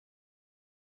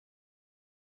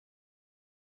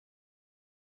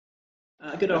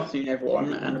Good afternoon,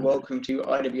 everyone, and welcome to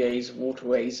IWA's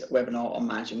Waterways webinar on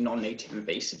managing non-native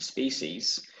invasive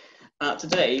species.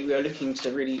 Today, we are looking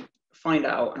to really find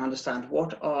out and understand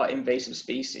what are invasive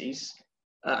species,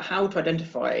 how to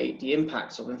identify the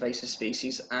impacts of invasive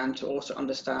species, and to also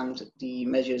understand the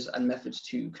measures and methods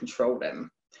to control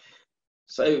them.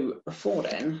 So before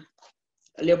then,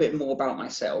 a little bit more about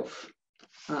myself.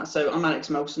 So I'm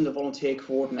Alex Melson, the volunteer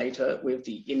coordinator with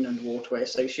the Inland Waterway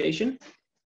Association.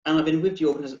 And I've been with the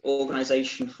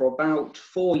organisation for about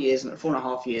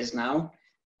 4.5 years now,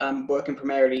 working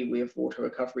primarily with Water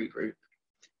Recovery Group.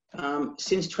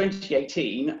 Since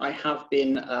 2018, I have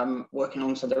been working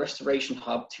alongside the Restoration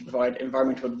Hub to provide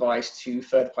environmental advice to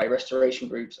third-party restoration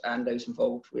groups and those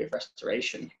involved with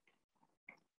restoration.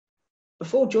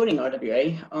 Before joining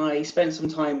IWA, I spent some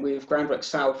time with Groundwork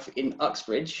South in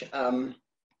Uxbridge,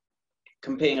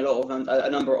 completing a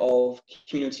number of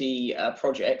community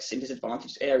projects in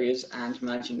disadvantaged areas and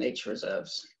managing nature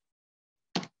reserves.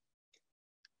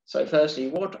 So firstly,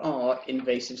 what are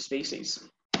invasive species?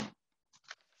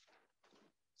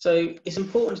 So it's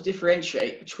important to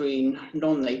differentiate between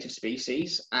non-native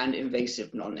species and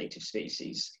invasive non-native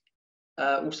species.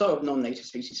 We'll start with non-native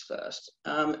species first.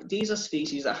 These are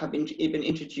species that have been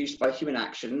introduced by human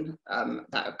action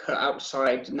that occur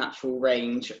outside the natural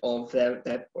range of their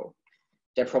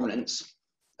prominence,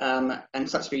 and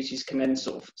such species can then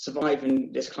sort of survive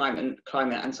in this climate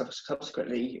and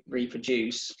subsequently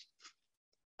reproduce.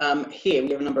 Here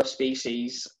we have a number of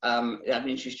species that have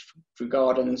been introduced through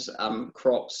gardens,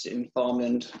 crops in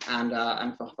farmland, and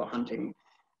for hunting.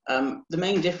 The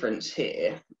main difference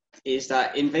here is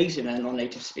that invasive and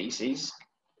non-native species,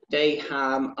 they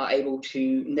are able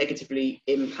to negatively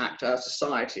impact our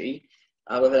society,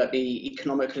 whether that be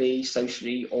economically,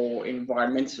 socially, or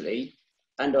environmentally,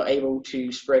 and are able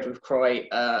to spread with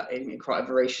in quite a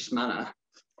voracious manner.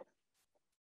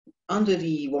 Under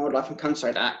the Wildlife and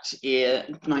Countryside Act,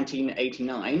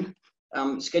 1989,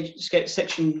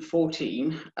 Section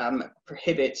 14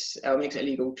 prohibits, makes it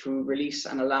illegal to release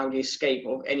and allow the escape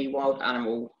of any wild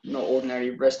animal not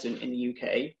ordinarily resident in the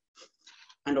UK.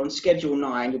 And on Schedule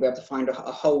 9, you'll be able to find a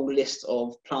whole list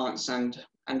of plants and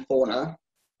fauna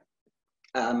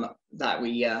that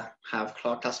we have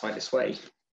classified this way.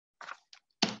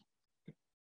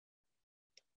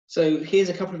 So here's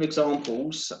a couple of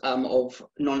examples of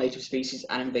non-native species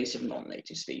and invasive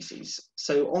non-native species.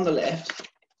 So on the left,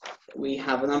 we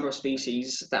have a number of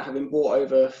species that have been brought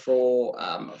over for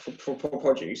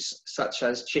produce, such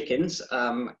as chickens,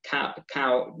 cattle,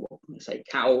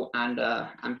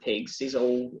 and pigs. These are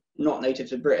all not native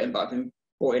to Britain, but have been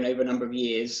brought in over a number of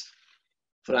years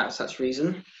for that such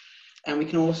reason. And we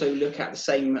can also look at the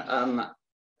same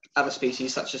other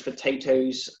species, such as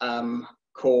potatoes,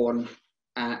 corn,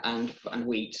 and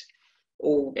wheat,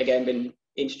 all again been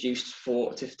introduced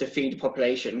to feed the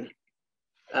population.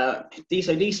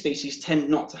 These species tend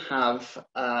not to have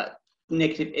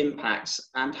negative impacts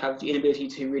and have the inability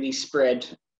to really spread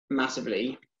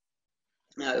massively.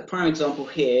 The prime example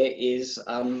here is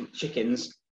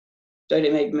chickens. Though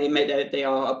they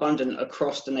are abundant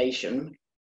across the nation,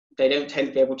 they don't tend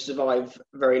to be able to survive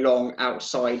very long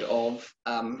outside of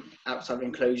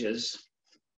enclosures.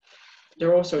 There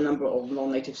are also a number of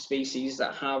non-native species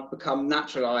that have become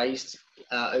naturalized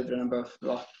over the number of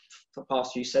the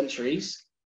past few centuries.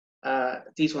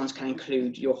 These ones can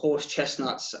include your horse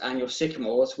chestnuts and your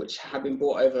sycamores, which have been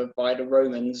brought over by the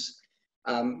Romans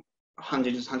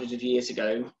hundreds of years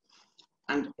ago.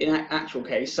 And in actual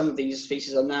case, some of these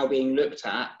species are now being looked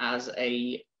at as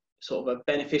a sort of a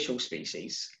beneficial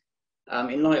species.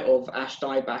 In light of ash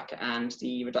dieback and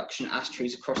the reduction in ash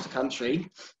trees across the country,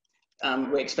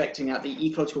 we're expecting that the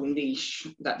ecological niche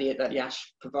that the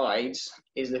ash provides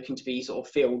is looking to be sort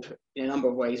of filled in a number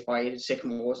of ways by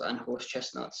sycamores and horse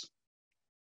chestnuts.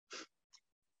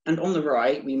 And on the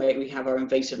right, we have our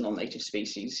invasive non-native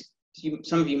species.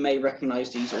 Some of you may recognise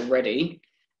these already.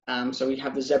 So we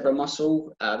have the zebra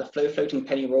mussel, the floating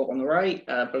pennyroyal on the right.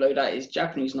 Below that is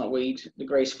Japanese knotweed, the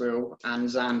grey squirrel, and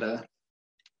zander.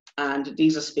 And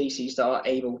these are species that are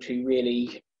able to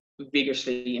really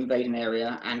vigorously invade an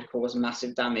area and cause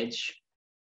massive damage.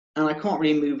 And I can't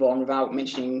really move on without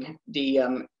mentioning the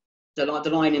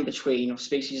line in between of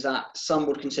species that some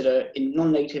would consider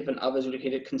non-native and others would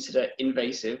consider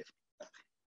invasive.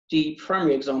 The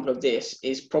primary example of this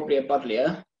is probably a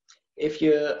buddleia. If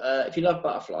you love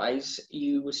butterflies,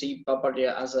 you will see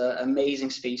buddleia as an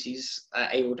amazing species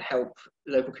able to help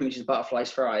local communities of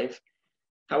butterflies thrive.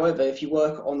 However, if you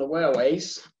work on the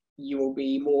whaleways, you will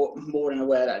be more than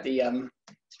aware that the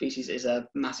species is a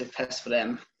massive pest for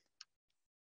them.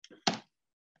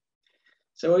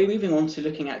 So we're moving on to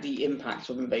looking at the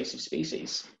impact of invasive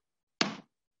species.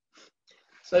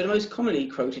 So the most commonly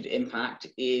quoted impact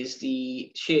is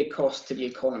the sheer cost to the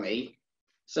economy.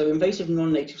 So invasive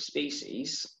non-native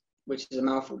species, which is a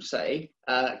mouthful to say,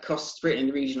 costs Britain in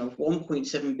the region of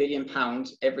 £1.7 billion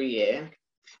every year.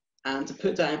 And to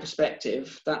put that in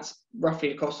perspective, that's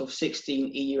roughly the cost of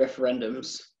 16 EU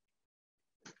referendums.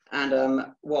 And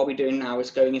what I'll be doing now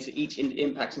is going into each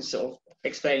impact and sort of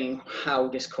explaining how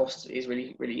this cost is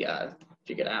really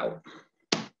figured out.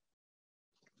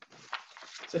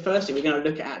 So firstly, we're going to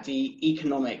look at the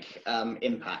economic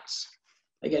impacts.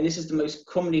 Again, this is the most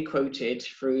commonly quoted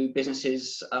through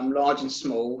businesses, large and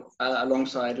small,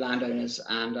 alongside landowners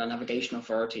and navigation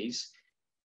authorities.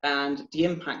 And the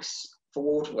impacts for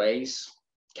waterways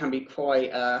can be quite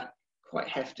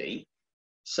hefty.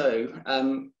 So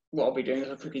what I'll be doing is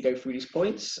I'll quickly go through these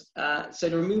points. So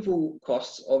the removal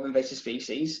costs of invasive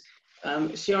species,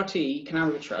 CRT, Canal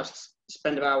River Trust,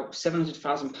 spend about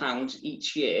 £700,000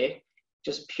 each year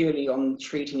just purely on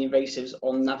treating invasives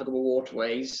on navigable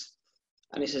waterways.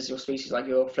 And this is your species like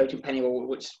your floating pennywort,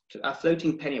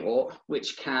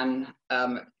 which can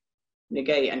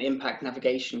negate and impact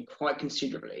navigation quite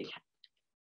considerably.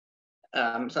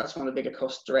 So that's one of the bigger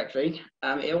costs directly.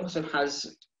 It also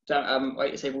has,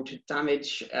 it's able to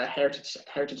damage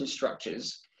heritage and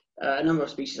structures. A number of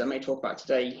species I may talk about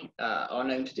today are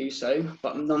known to do so,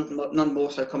 but none more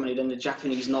so commonly than the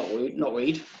Japanese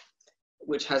knotweed,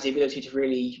 which has the ability to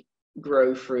really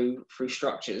grow through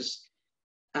structures.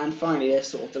 And finally, there's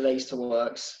sort of delays to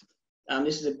works.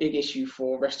 This is a big issue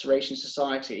for restoration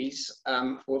societies.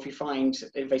 Or if you find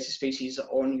invasive species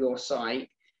on your site,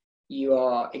 you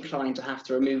are inclined to have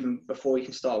to remove them before you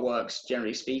can start works,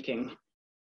 generally speaking.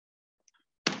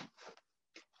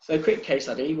 So a quick case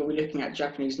study, we'll be looking at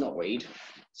Japanese knotweed.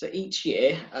 So each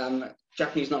year,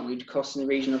 Japanese knotweed costs in the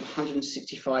region of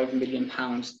 £165 million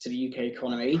to the UK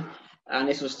economy. And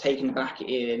this was taken back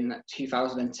in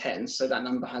 2010, so that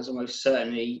number has almost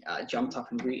certainly jumped up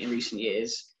in recent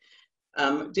years.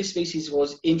 This species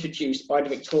was introduced by the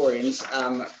Victorians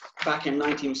back in the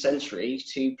 19th century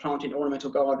to plant in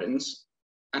ornamental gardens,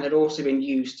 and had also been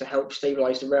used to help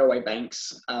stabilise the railway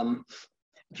banks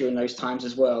during those times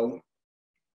as well.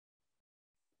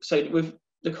 So with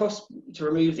the cost to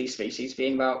remove these species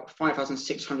being about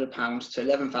 £5,600 to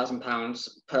 £11,000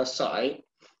 per site,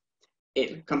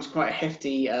 it becomes quite a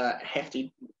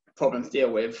hefty problem to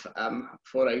deal with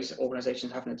for those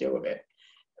organisations having to deal with it.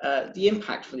 The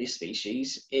impact for these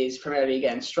species is primarily,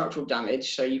 again, structural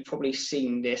damage. So you've probably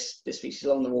seen this species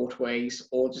along the waterways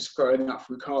or just growing up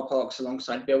through car parks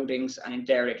alongside buildings and in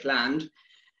derelict land.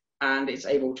 And it's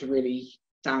able to really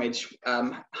damage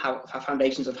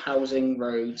foundations of housing,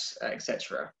 roads,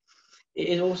 etc. It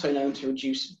is also known to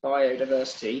reduce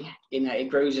biodiversity in that it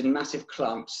grows in massive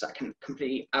clumps that can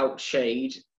completely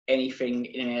outshade anything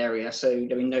in an area, so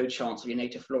there'll be no chance of your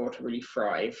native flora to really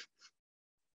thrive.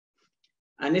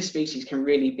 And this species can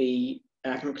really be,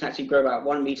 can actually grow about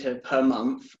 1 metre per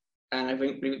month, and I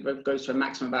think it goes to a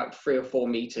maximum about 3 or 4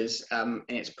 metres in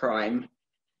its prime.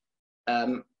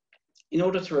 In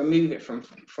order to remove it from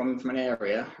an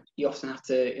area, you often have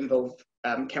to involve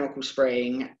chemical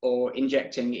spraying or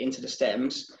injecting into the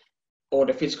stems, or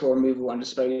the physical removal and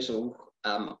disposal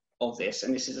of this.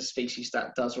 And this is a species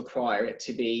that does require it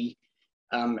to be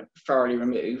thoroughly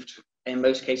removed. In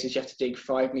most cases, you have to dig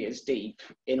 5 meters deep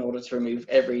in order to remove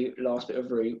every last bit of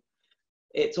root.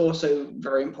 It's also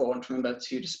very important to remember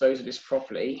to dispose of this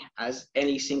properly, as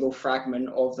any single fragment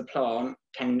of the plant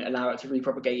can allow it to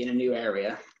repropagate in a new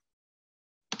area.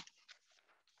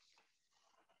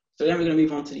 So then we're going to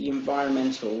move on to the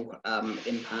environmental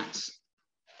impacts.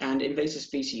 And invasive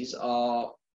species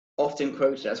are often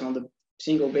quoted as one of the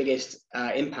single biggest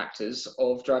impactors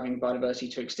of driving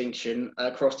biodiversity to extinction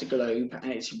across the globe.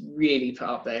 And it's really put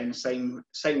up there in the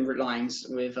same lines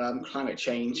with climate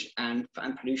change and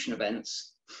pollution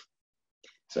events.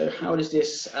 So how does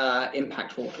this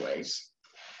impact waterways?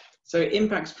 So it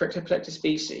impacts collected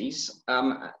species,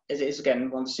 as it is, again,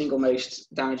 one of the single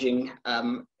most damaging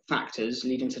factors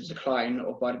leading to the decline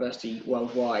of biodiversity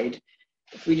worldwide.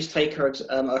 If we just take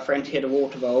our friend here, the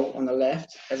water vole on the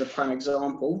left, as a prime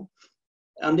example,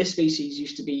 this species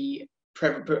used to be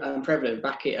prevalent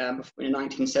back in the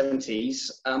 1970s,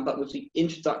 but with the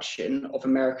introduction of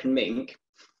American mink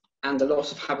and the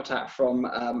loss of habitat from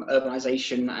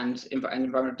urbanization and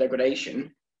environmental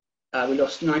degradation, we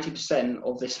lost 90%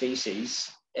 of this species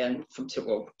from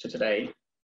to today.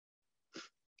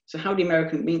 So how the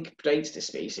American mink predates this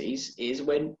species is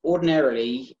when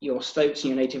ordinarily your stoats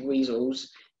and your native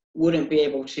weasels wouldn't be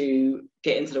able to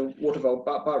get into the water vole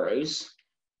burrows.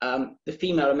 the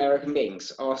female American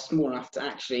minks are small enough to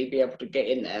actually be able to get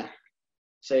in there.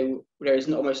 So there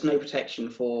is almost no protection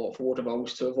for water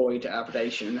voles to avoid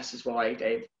predation, and this is why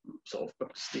they've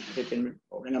the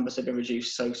numbers have been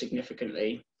reduced so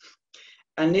significantly.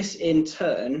 And this in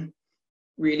turn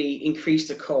really increased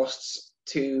the costs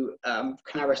to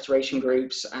canal restoration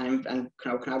groups and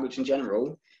canal groups in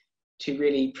general to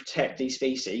really protect these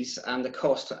species, and the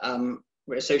cost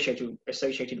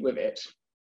associated with it.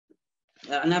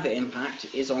 Another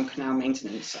impact is on canal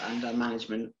maintenance and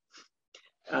management.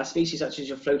 Species such as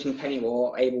your floating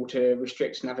pennywort are able to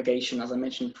restrict navigation, as I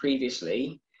mentioned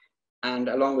previously, and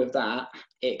along with that,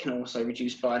 it can also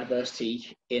reduce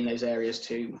biodiversity in those areas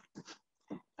too.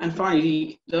 And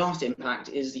finally, the last impact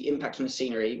is the impact on the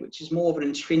scenery, which is more of an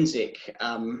intrinsic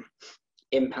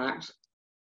impact.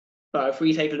 But if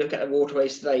we take a look at the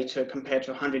waterways today compared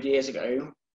to 100 years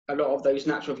ago, a lot of those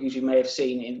natural views you may have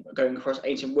seen in going across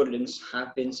ancient woodlands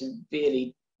have been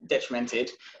severely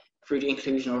detrimented through the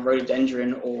inclusion of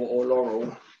rhododendron or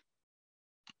laurel.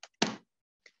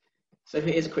 So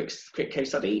here's a quick case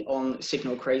study on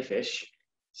signal crayfish.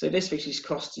 So this species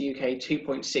costs the UK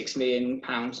 £2.6 million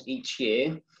each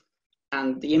year,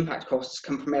 and the impact costs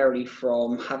come primarily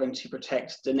from having to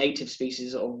protect the native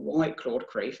species of white-clawed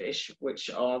crayfish, which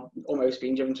are almost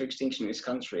being driven to extinction in this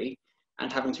country,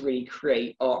 and having to really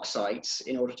create arc sites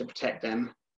in order to protect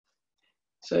them.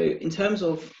 So in terms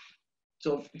of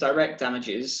sort of direct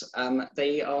damages,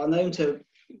 they are known to,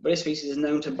 this species is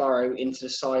known to burrow into the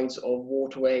sides of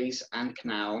waterways and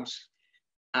canals,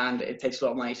 and it takes a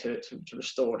lot of money to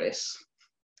restore this.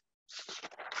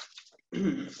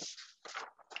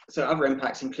 So other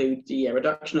impacts include the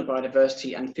reduction of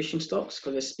biodiversity and fishing stocks,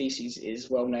 because this species is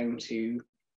well known to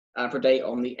predate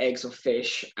on the eggs of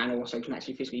fish and also can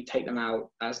actually physically take them out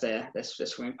as they're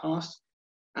swimming past.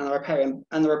 And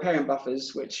the riparian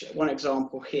buffers, which one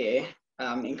example here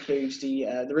includes the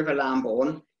River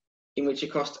Lambourne, in which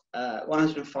it cost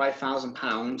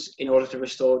 £105,000 in order to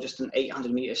restore just an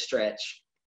 800-metre stretch.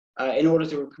 In order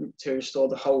to restore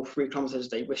the whole 3 kilometres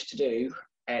they wish to do,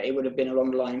 it would have been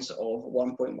along the lines of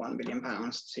 £1.1 million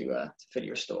to fully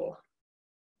restore.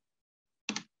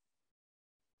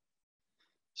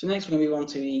 So next we're going to move on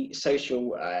to the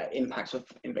social impacts of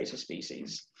invasive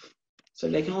species. So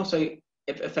they can also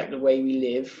affect the way we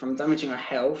live, from damaging our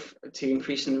health to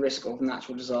increasing the risk of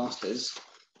natural disasters.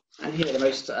 And here the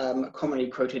most commonly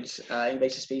quoted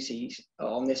invasive species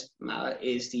on this matter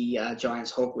is the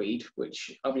giant's hogweed,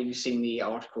 which I believe you've seen the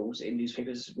articles in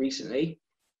newspapers recently,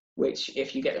 which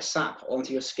if you get the sap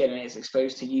onto your skin and it's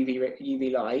exposed to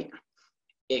UV light,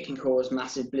 it can cause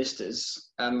massive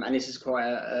blisters, and this is quite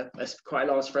a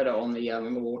large spreader on the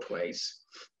waterways.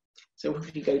 So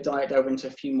if you go delve into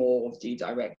a few more of the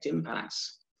direct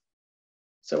impacts.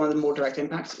 So one of the more direct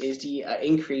impacts is the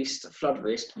increased flood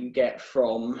risk you get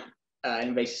from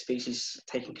invasive species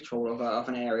taking control of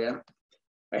an area.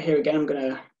 Here again, I'm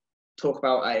going to talk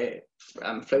about a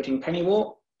floating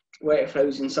pennywort. Where it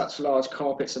flows in such large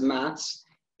carpets and mats,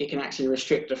 it can actually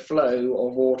restrict the flow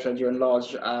of water during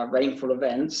large rainfall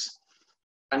events.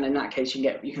 And in that case,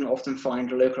 you can often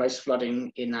find localized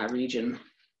flooding in that region.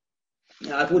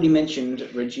 Now, I've already mentioned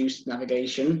reduced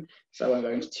navigation, so I won't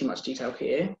go into too much detail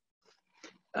here.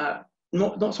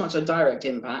 Not so much a direct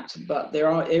impact, but there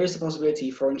is the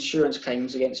possibility for insurance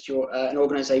claims against an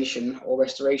organisation or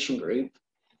restoration group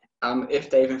if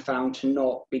they've been found to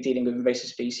not be dealing with invasive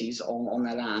species on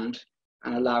their land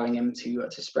and allowing them to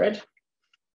spread.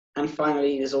 And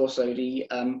finally, there's also the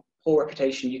poor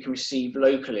reputation you can receive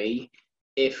locally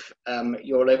if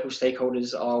your local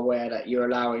stakeholders are aware that you're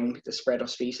allowing the spread of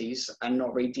species and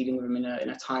not really dealing with them in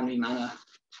a timely manner.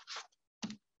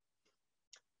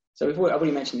 So I've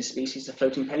already mentioned this species, the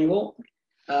floating pennywort.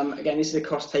 Again, this is a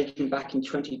cost taken back in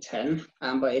 2010,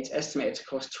 but it's estimated to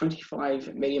cost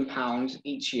 £25 million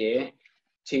each year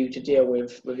to deal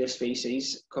with this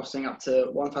species, costing up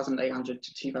to £1,800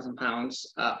 to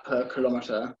 £2,000 per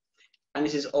kilometre. And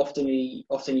this is often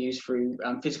used through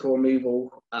physical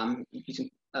removal,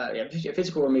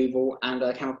 physical removal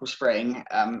and chemical spraying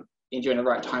during the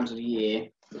right times of the year.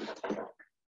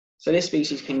 So this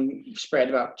species can spread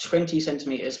about 20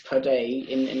 centimetres per day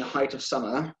in the height of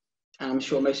summer. And I'm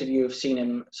sure most of you have seen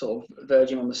them sort of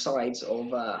verging on the sides of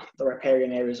the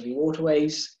riparian areas of your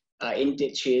waterways, in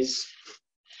ditches,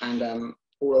 and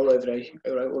all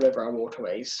over our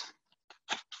waterways.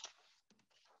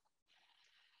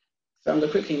 So I'm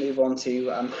going to quickly move on to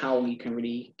how we can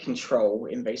really control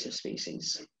invasive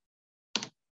species.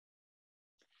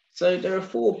 So there are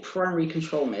 4 primary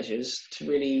control measures to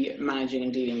really managing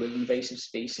and dealing with invasive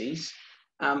species.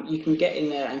 You can get in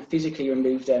there and physically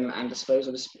remove them and dispose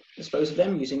of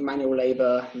them using manual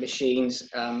labour, machines,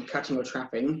 cutting or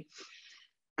trapping.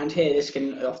 And here this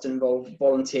can often involve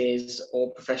volunteers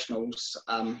or professionals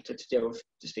to deal with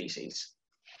the species.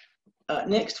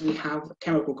 Next, we have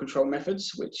chemical control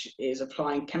methods, which is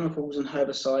applying chemicals and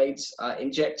herbicides,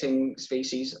 injecting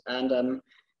species and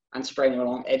spraying them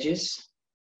along edges.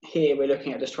 Here we're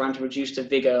looking at just trying to reduce the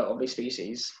vigour of the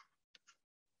species.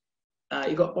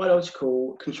 You've got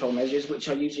biological control measures, which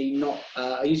are usually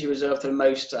reserved for the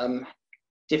most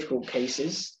difficult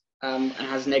cases, and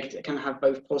can have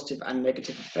both positive and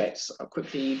negative effects. I'll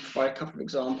quickly provide a couple of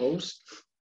examples.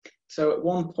 So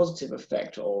one positive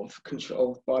effect of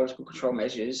biological control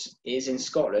measures is in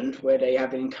Scotland, where they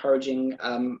have been encouraging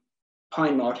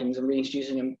pine martens and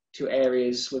reintroducing them to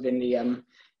areas within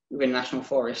national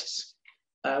forests.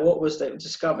 What was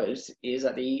discovered is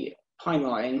that the pine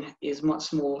marten is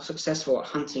much more successful at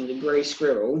hunting the grey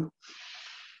squirrel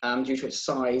due to its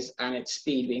size and its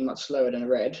speed being much slower than a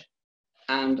red.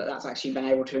 And that's actually been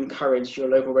able to encourage your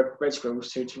local red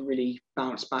squirrels to really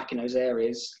bounce back in those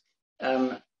areas.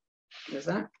 There's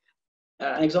that.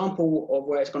 An example of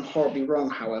where it's gone horribly wrong,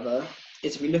 however,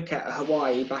 is if we look at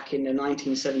Hawaii back in the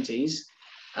 1970s.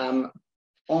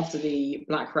 After the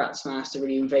black rats managed to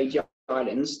really invade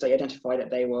islands, they identified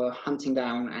that they were hunting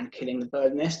down and killing the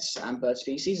bird nests and bird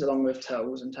species, along with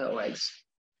turtles and turtle eggs.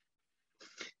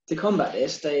 To combat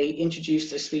this, they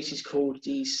introduced a species called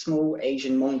the small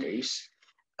Asian mongoose,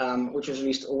 which was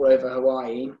released all over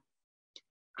Hawaii.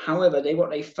 However, what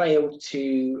they failed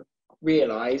to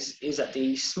realise is that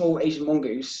the small Asian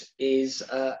mongoose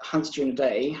hunts during the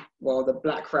day, while the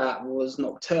black rat was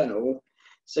nocturnal.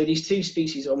 So these two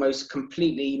species almost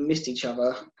completely missed each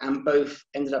other and both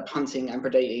ended up hunting and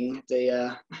predating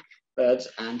the birds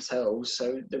and turtles.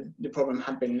 So the problem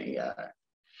had been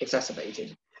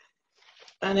exacerbated.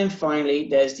 And then finally,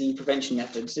 there's the prevention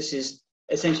methods. This is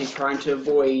essentially trying to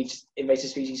avoid invasive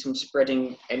species from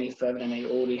spreading any further than they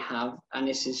already have. And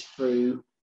this is through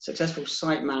successful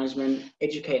site management,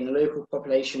 educating the local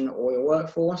population or your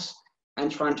workforce,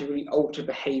 and trying to really alter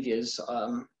behaviours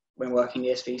when working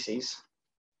near species.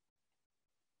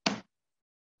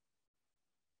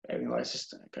 It's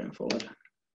just going forward.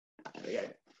 There we go.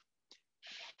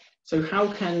 So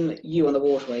how can you on the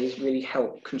waterways really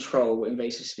help control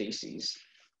invasive species?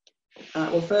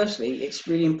 Well, firstly, it's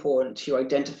really important to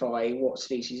identify what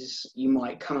species you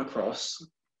might come across,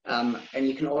 and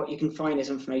you can find this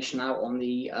information out on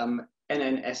the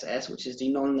NNSS, which is the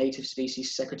Non-Native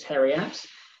Species Secretariat.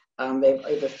 They have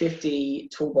over 50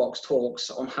 toolbox talks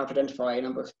on how to identify a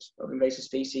number of invasive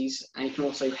species, and you can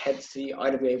also head to the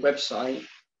IWA website,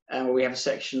 where we have a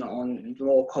section on the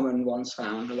more common ones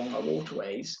found along our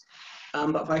waterways.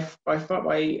 But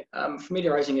by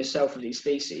familiarising yourself with these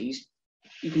species,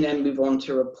 you can then move on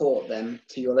to report them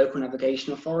to your local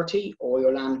navigation authority or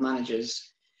your land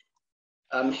managers.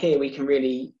 Here we can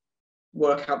really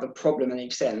work out the problem and the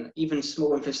extent. Even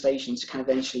small infestations can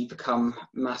eventually become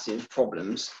massive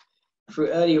problems.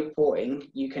 Through early reporting,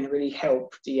 you can really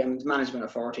help the management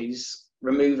authorities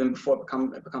remove them before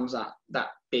it becomes that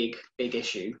big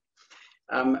issue.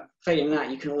 Failing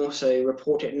that, you can also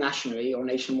report it nationally or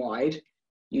nationwide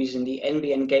using the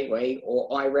NBN Gateway or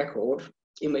iRecord,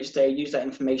 in which they use that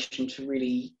information to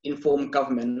really inform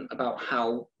government about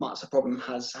how much the problem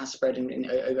has spread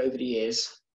over the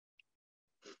years.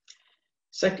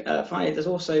 Finally, there's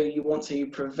also, you want to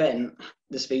prevent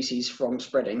the species from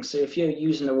spreading. So if you're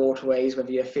using the waterways,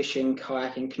 whether you're fishing,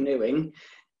 kayaking, canoeing,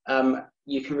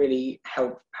 you can really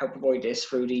help avoid this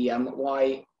through the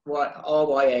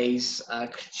RYA's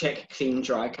Check, Clean,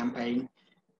 Dry campaign,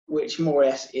 which more or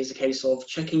less is a case of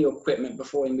checking your equipment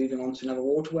before you're moving on to another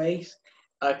waterway,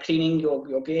 cleaning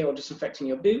your gear or disinfecting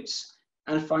your boots,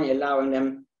 and finally allowing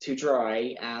them to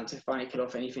dry and to finally kill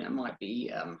off anything that might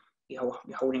be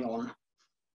holding on.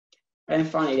 And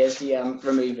finally, there's the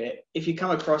remove it. If you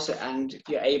come across it and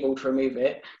you're able to remove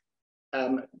it,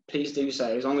 please do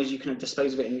so. As long as you can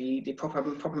dispose of it in the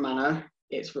proper manner,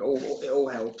 it all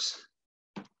helps.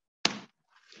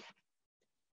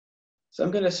 So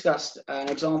I'm going to discuss an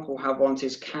example of how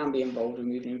volunteers can be involved in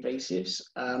removing invasives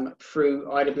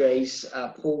through IWA's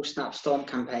Pull, Snap, Stomp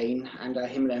campaign and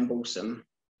Himalayan balsam.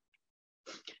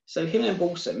 So Himalayan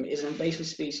balsam is an invasive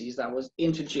species that was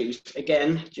introduced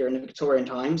again during the Victorian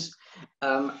times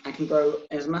and can grow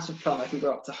as a massive plant that can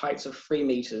grow up to heights of 3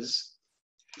 meters.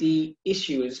 The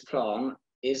issue with this plant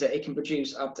is that it can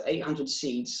produce up to 800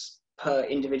 seeds per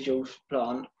individual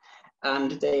plant,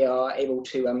 and they are able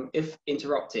to, if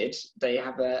interrupted, they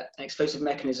have an explosive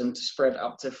mechanism to spread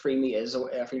up to 3 meters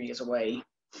away.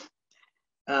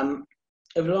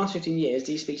 over the last 15 years,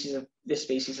 this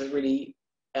species has really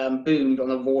boomed on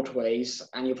the waterways,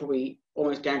 and you're probably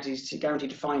almost guaranteed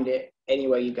to find it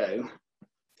anywhere you go.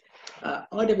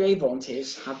 IWA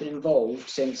volunteers have been involved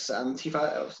since I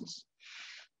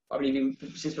believe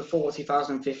since before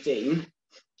 2015,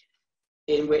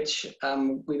 in which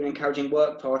we've been encouraging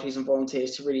work parties and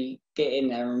volunteers to really get in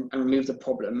there and remove the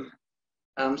problem.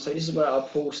 So this is where our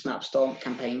Pull, Snap, Stomp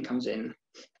campaign comes in.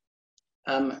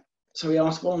 So we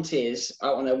ask volunteers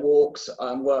out on their walks,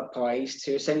 work parties,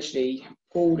 to essentially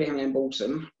pull the Himalayan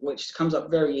balsam, which comes up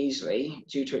very easily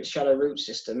due to its shallow root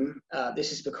system.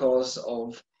 This is because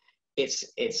of its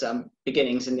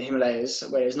beginnings in the Himalayas,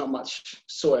 where there's not much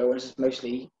soil, and it's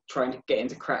mostly trying to get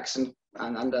into cracks and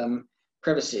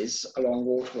crevices along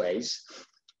waterways.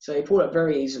 So you pull it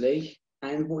very easily,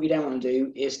 and what you then want to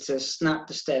do is to snap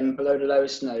the stem below the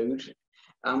lowest node,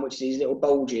 which is these little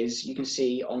bulges you can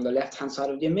see on the left-hand side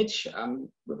of the image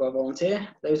with our volunteer.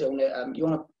 Those are you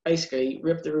want to basically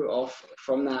rip the root off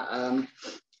from that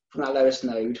lowest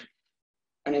node,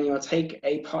 and then you want to make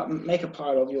a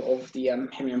pile of the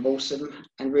Himalayan balsam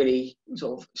and really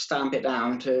sort of stamp it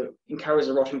down to encourage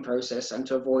the rotting process and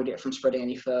to avoid it from spreading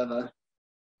any further.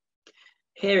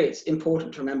 Here it's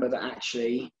important to remember that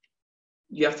actually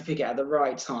you have to pick it at the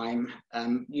right time,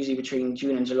 usually between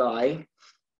June and July,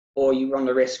 or you run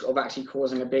the risk of actually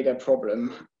causing a bigger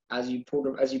problem. As you pull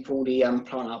the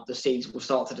plant up, the seeds will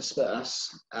start to disperse,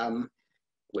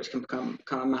 which can become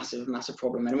kind of massive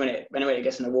problem. And when it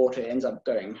gets in the water, it ends up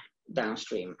going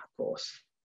downstream, of course.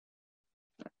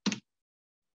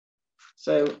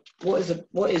 So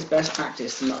what is best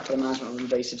practice for the management of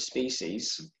invasive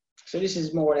species? So this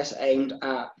is more or less aimed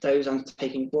at those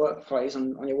undertaking work parties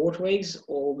on your waterways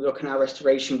or your canal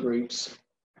restoration groups.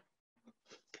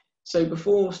 So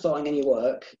before starting any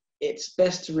work, it's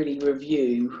best to really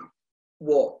review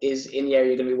what is in the area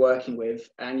you're going to be working with.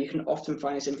 And you can often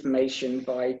find this information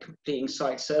by completing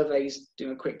site surveys,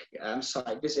 doing a quick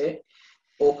site visit,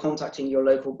 or contacting your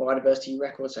local biodiversity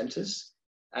record centres,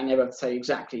 and they'll be able to tell you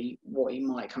exactly what you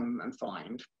might come and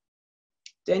find.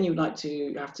 Then you'd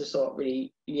have to start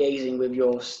really liaising with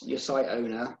your site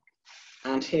owner.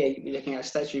 And here you'll be looking at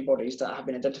statutory bodies that have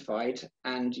been identified,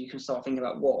 and you can start thinking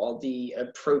about what are the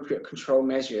appropriate control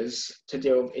measures to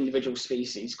deal with individual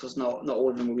species, because not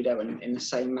all of them will be dealt in the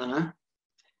same manner.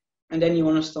 And then you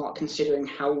want to start considering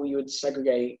how you would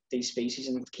segregate these species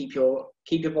and keep your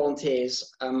volunteers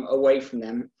away from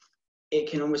them. It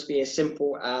can almost be as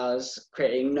simple as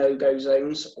creating no-go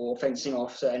zones or fencing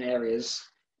off certain areas.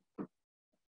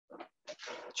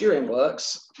 During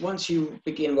works, once you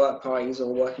begin work parties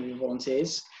or working with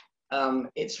volunteers,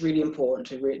 it's really important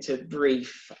to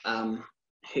brief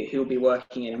who will be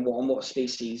working in and what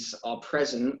species are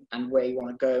present and where you want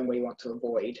to go and where you want to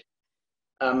avoid.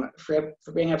 For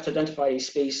being able to identify these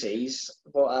species,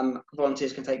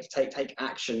 volunteers can take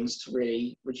actions to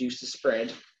really reduce the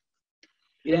spread.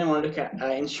 You then want to look at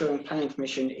ensuring planning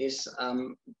permission is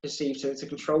perceived to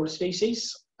control the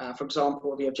species. For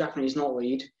example, if you have Japanese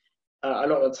knotweed, a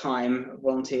lot of the time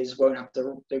volunteers won't have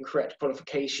the correct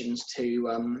qualifications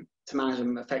to manage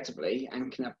them effectively,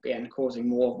 and can again causing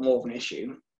more of an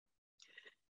issue.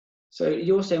 So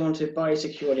you also want to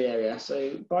biosecurity area.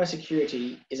 So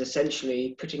biosecurity is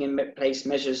essentially putting in place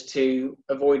measures to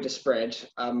avoid the spread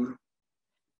on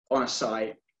a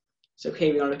site. So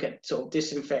here we want to look at sort of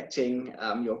disinfecting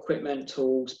your equipment,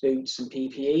 tools, boots, and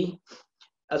PPE,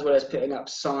 as well as putting up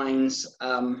signs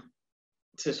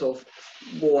to sort of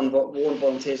warn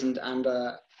volunteers and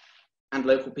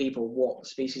local people what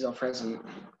species are present.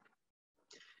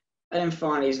 And then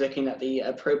finally is looking at the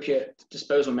appropriate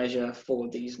disposal measure for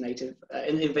these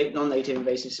non-native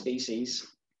invasive species.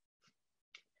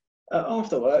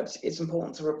 Afterwards, it's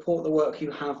important to report the work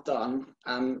you have done,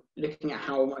 looking at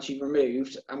how much you've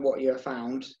removed and what you have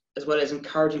found, as well as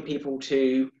encouraging people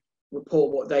to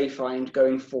report what they find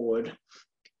going forward,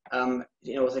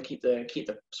 in order to keep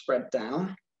the spread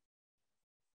down.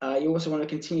 You also want to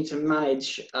continue to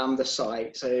manage the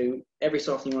site. So every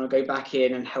so often you want to go back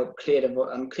in and help clear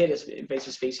the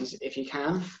invasive species if you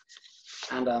can,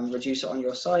 and reduce it on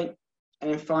your site.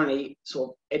 And then finally,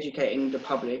 sort of educating the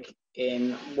public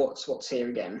in what's here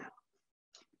again.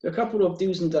 There are a couple of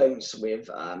do's and don'ts with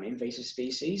invasive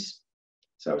species.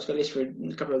 So I was going to list through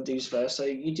a couple of do's first. So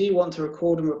you do want to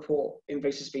record and report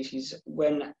invasive species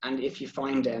when and if you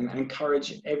find them, and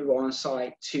encourage everyone on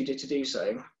site to do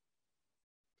so.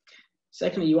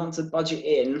 Secondly, you want to budget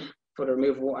in for the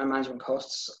removal and management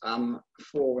costs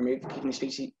for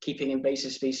keeping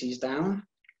invasive species down.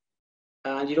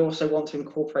 And you'd also want to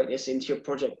incorporate this into your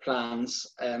project plans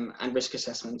and risk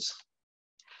assessments.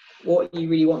 What you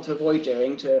really want to avoid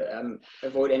doing to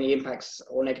avoid any impacts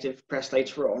or negative press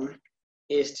later on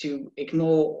is to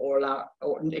ignore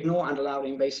and allow the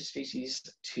invasive species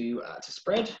to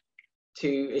spread,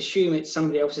 to assume it's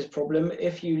somebody else's problem.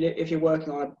 If you're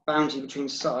working on a boundary between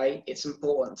site, it's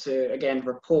important to again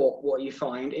report what you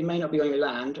find. It may not be on your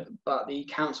land, but the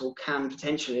council can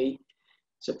potentially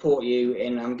support you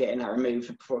in getting that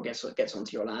removed before it gets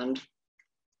onto your land.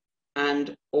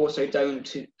 And also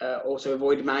also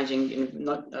avoid managing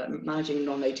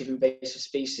non-native invasive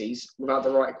species without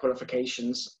the right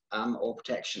qualifications or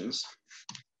protections.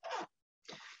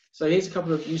 So here's a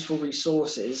couple of useful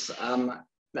resources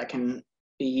that can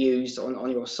be used on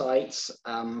your sites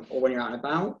or when you're out and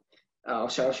about. I'll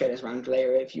share this around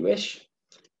later if you wish.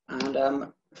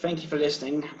 And thank you for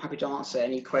listening. I'm happy to answer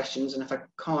any questions. And if I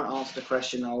can't answer the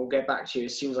question, I'll get back to you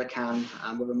as soon as I can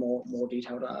with a more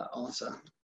detailed answer.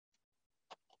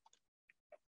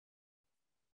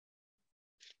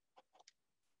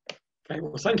 Okay,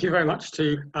 well, thank you very much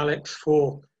to Alex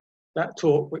for that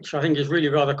talk, which I think is really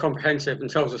rather comprehensive and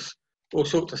tells us all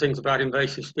sorts of things about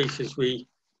invasive species we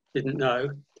didn't know.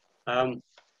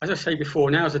 As I say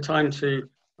before, now's the time to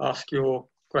ask your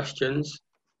questions.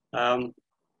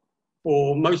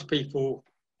 For most people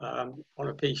on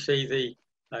a PC, the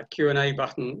Q&A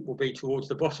button will be towards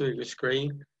the bottom of your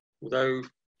screen, although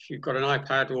if you've got an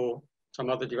iPad or some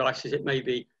other devices, it may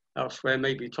be elsewhere,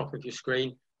 maybe top of your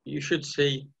screen. You should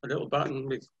see a little button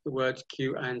with the words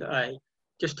Q&A.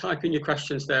 Just type in your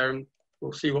questions there and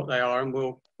we'll see what they are, and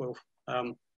we'll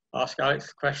ask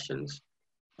Alex questions.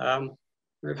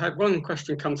 We've had one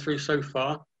question come through so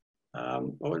far,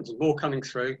 there's more coming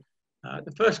through.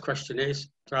 The first question is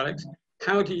to Alex: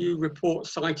 how do you report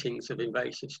sightings of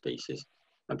invasive species?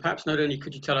 And perhaps not only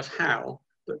could you tell us how,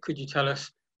 but could you tell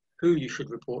us who you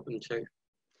should report them to?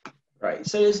 Right,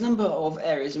 so there's a number of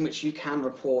areas in which you can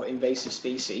report invasive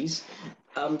species.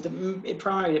 It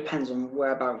primarily depends on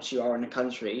whereabouts you are in the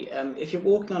country. If you're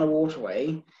walking on a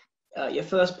waterway, your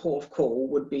first port of call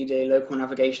would be the local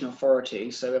navigation authority.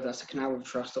 So whether that's a Canal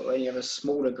Trust or any other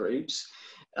smaller groups,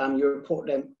 you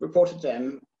reported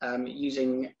them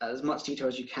using as much detail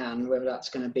as you can, whether that's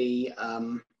going to be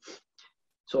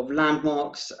sort of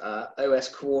landmarks, OS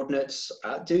coordinates.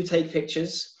 Do take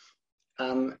pictures.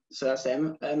 So that's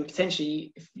them.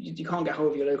 Potentially, if you can't get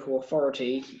hold of your local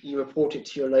authority, you report it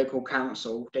to your local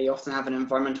council. They often have an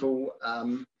environmental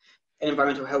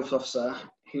health officer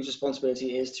whose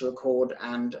responsibility is to record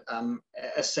and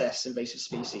assess invasive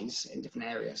species in different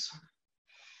areas.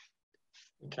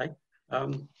 Okay,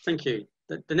 thank you.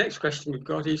 The next question we've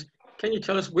got is, can you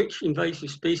tell us which invasive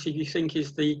species you think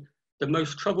is the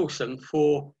most troublesome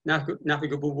for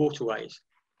navigable waterways?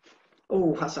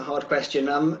 Oh, that's a hard question.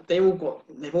 They've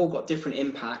all got different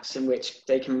impacts in which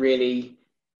they can really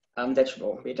be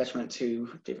a detriment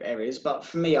to different areas. But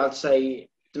for me, I'd say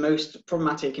the most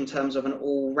problematic in terms of an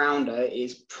all-rounder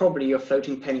is probably your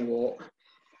floating pennywort,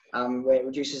 where it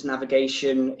reduces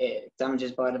navigation, it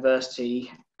damages biodiversity,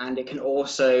 and it can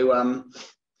also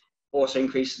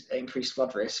increase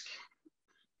flood risk.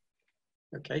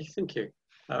 Okay, thank you.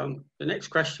 The next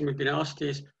question we've been asked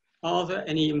is, are there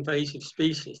any invasive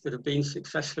species that have been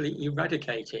successfully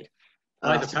eradicated,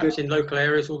 either perhaps in local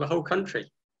areas or the whole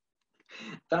country?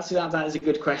 That is a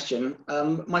good question.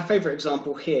 My favourite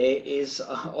example here is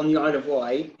on the Isle of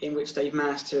Wight, in which they've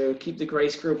managed to keep the grey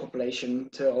squirrel population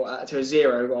to a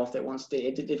zero after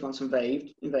it did once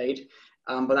invade.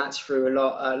 But that's through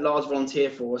a large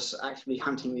volunteer force actively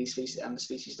hunting these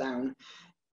species down.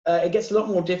 It gets a lot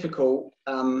more difficult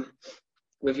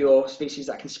with your species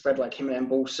that can spread, like Himalayan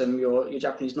balsam, your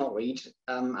Japanese knotweed,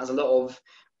 as a lot of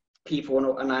people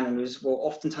and landowners will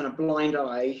often turn a blind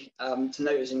eye to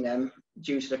noticing them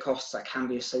due to the costs that can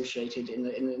be associated in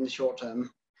the short term.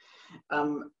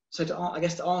 So I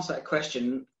guess to answer that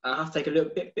question, I have to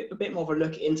take a bit more of a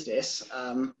look into this.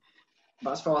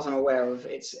 But as far as I'm aware of,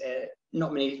 it's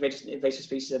not many invasive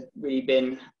species have really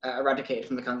been eradicated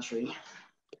from the country.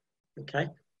 Okay.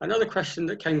 Another question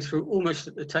that came through almost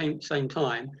at the same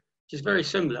time, which is very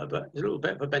similar, but there's a little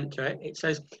bit of a bent to it. It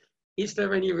says, is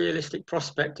there any realistic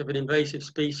prospect of an invasive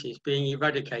species being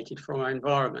eradicated from our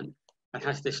environment? And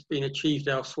has this been achieved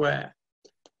elsewhere?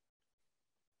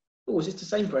 Oh, is this the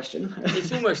same question?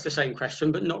 It's almost the same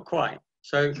question, but not quite.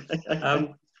 So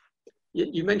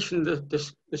you mentioned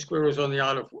the squirrels on the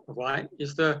Isle of Wight.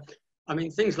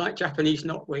 Things like Japanese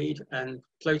knotweed and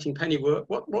floating pennywort,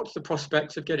 what's the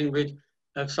prospects of getting rid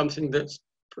of something that's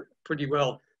pretty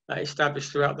well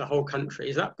established throughout the whole country?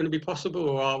 Is that going to be possible,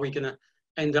 or are we going to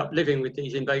end up living with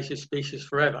these invasive species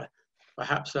forever?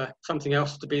 Perhaps something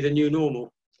else to be the new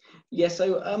normal? Yeah,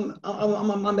 so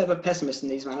I'm a bit of a pessimist in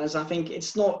these matters. I think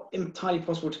it's not entirely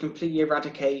possible to completely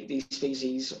eradicate these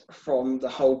species from the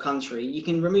whole country. You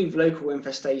can remove local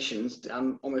infestations,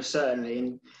 almost certainly,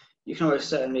 and you can almost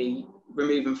certainly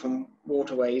remove them from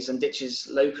waterways and ditches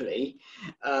locally.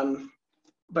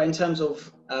 But in terms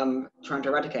of trying to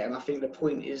eradicate them, I think the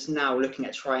point is now looking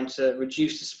at trying to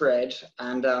reduce the spread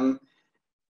and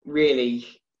really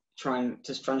trying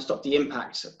to stop the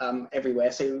impact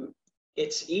everywhere. So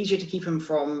it's easier to keep them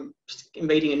from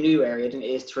invading a new area than it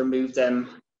is to remove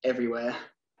them everywhere.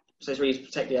 So it's really to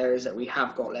protect the areas that we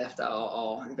have got left that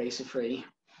are invasive free.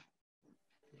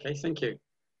 Okay, thank you.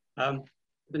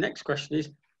 The next question is,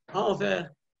 are the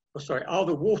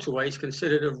waterways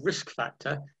considered a risk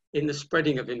factor in the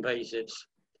spreading of invasives?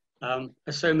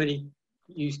 As so many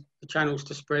use the channels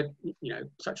to spread,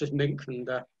 such as mink, and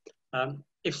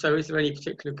if so, is there any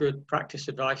particular good practice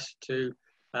advice to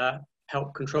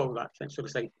help control that sort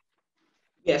of thing?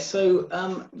 Yes, so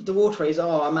the waterways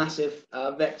are a massive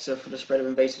vector for the spread of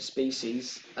invasive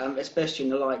species, especially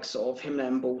in the likes of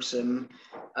Himalayan balsam,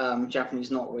 Japanese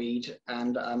knotweed,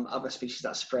 and other species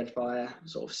that spread via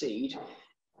sort of seed.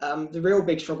 The real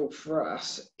big struggle for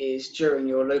us is during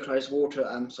your localized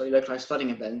localized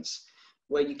flooding events,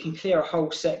 where you can clear a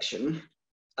whole section,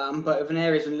 but if an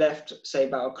area is left, say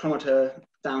about 1 kilometre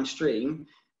downstream,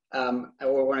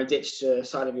 or on a ditch to the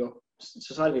side of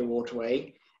your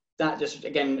waterway, that just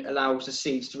again allows the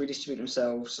seeds to redistribute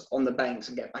themselves on the banks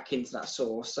and get back into that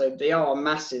source. So they are a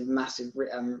massive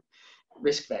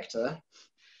risk vector.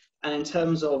 And in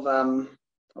terms of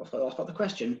what's the last part of the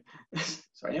question?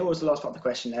 Sorry, what was the last part of the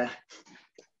question there?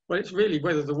 Well, it's really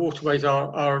whether the waterways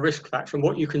are a risk factor and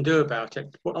what you can do about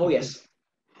it. Yes.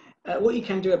 What you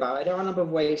can do about it, there are a number of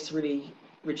ways to really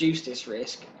reduce this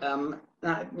risk.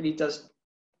 That really does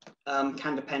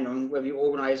can depend on whether you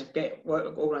organise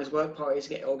work parties,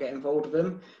 get involved with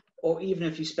them, or even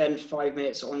if you spend 5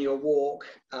 minutes on your walk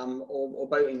or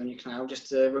boating on your canal just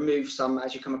to remove some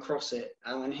as you come across it.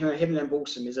 And Himalayan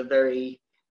balsam is a very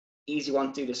easy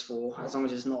one to do this for, as long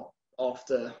as it's not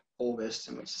after August,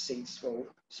 in which the seeds will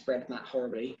spread that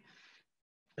horribly.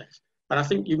 Yes. And I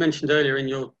think you mentioned earlier in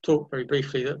your talk very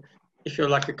briefly that if you're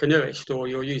like a canoeist or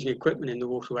you're using equipment in the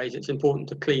waterways, it's important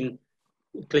to clean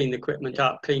the equipment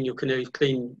up, clean your canoes,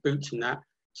 clean boots and that,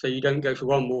 so you don't go to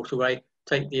one waterway,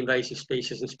 take the invasive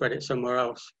species and spread it somewhere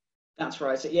else. That's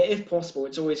right. So yeah, if possible,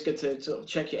 it's always good to sort of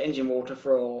check your engine water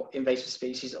for invasive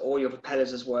species or your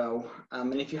propellers as well.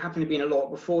 And if you happen to be in a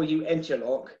lock, before you enter your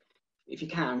lock, if you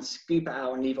can, scoop it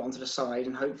out and leave it onto the side,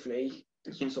 and hopefully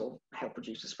you can sort of help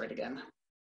reduce the spread again.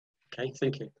 Okay,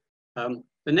 thank you.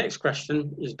 The next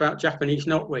question is about Japanese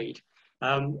knotweed.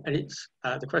 And it's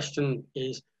the question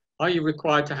is, are you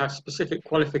required to have specific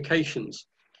qualifications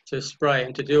to spray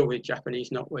and to deal with Japanese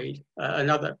knotweed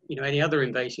and any other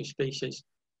invasive species?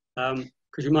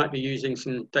 Because you might be using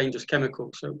some dangerous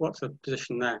chemicals. So what's the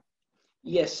position there?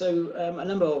 Yes, so a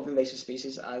number of invasive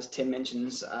species, as Tim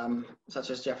mentions, such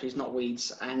as Japanese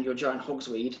knotweeds and your giant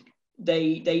hogsweed,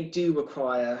 they do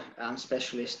require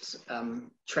specialist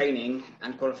training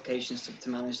and qualifications to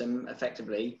manage them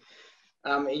effectively.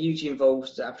 It usually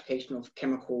involves the application of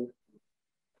chemicals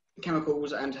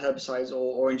and herbicides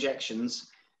or injections.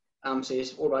 So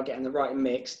it's all about getting the right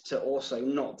mix to also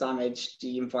not damage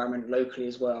the environment locally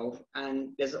as well.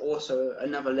 And there's also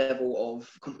another level of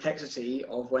complexity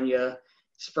of when you're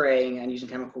spraying and using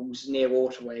chemicals near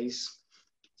waterways.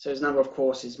 So there's a number of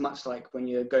courses, much like when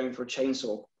you're going for a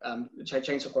chainsaw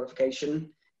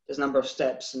qualification. There's a number of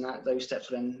steps, and those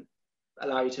steps will then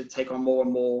allow you to take on more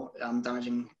and more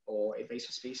damaging or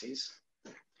invasive species.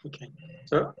 Okay.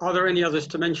 So are there any others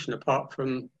to mention apart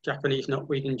from Japanese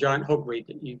knotweed and giant hogweed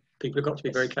that people have got to be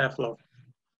very careful of?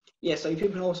 Yeah, so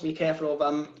people can also be careful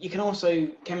of, you can also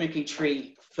chemically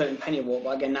treat floating pennywort,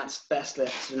 but again, that's best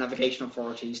left to the navigation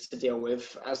authorities to deal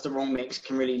with, as the wrong mix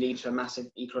can really lead to a massive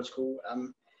ecological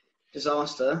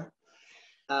disaster.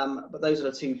 But those are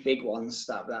the two big ones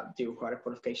that do require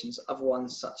qualifications. Other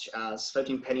ones such as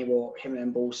floating pennywort,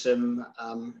 Himalayan balsam,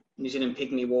 New Zealand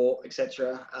pygmywort,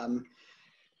 etc.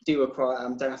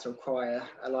 Don't have to require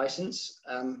a license,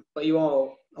 but you are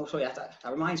also, that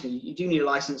reminds me, you do need a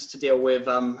license to deal with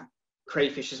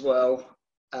crayfish as well.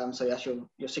 So that's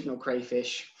your signal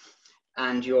crayfish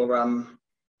and your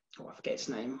I forget its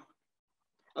name.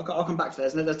 I'll come back to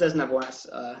that. There's another one that's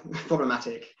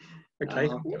problematic. Okay.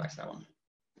 I'll get back to that one.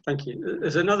 Thank you.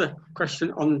 There's another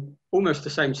question on almost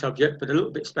the same subject, but a little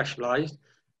bit specialised.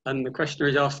 And the questioner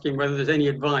is asking whether there's any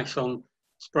advice on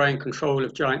spraying control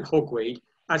of giant hogweed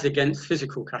as against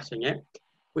physical cutting it,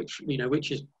 which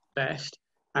is best.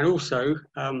 And also,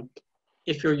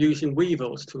 if you're using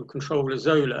weevils to control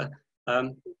Azolla,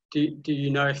 do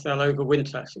you know if they'll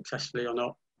overwinter successfully or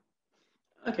not?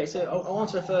 Okay, so I'll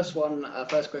answer the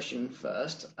first question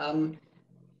first.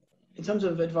 In terms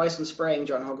of advice on spraying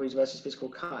giant hogweeds versus physical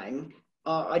cutting,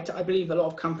 I believe a lot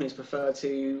of companies prefer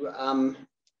to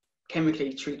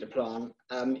chemically treat the plant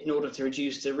in order to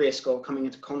reduce the risk of coming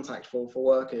into contact for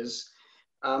workers.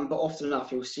 But often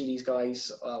enough, you'll see these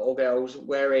guys or girls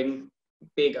wearing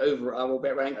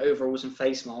wearing overalls and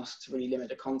face masks to really limit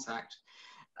the contact.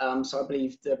 So I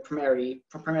believe primarily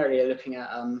are looking at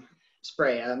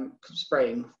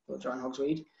spraying for giant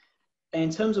hogsweed. And in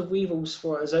terms of weevils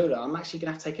for Azolla, I'm actually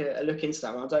going to have to take a look into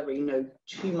that one. I don't really know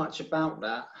too much about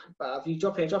that, but if you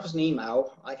drop us an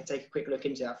email, I can take a quick look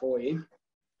into that for you.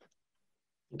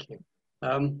 Thank you.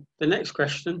 The next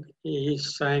question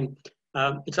is saying,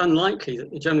 it's unlikely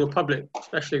that the general public,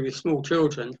 especially with small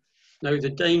children, know the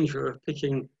danger of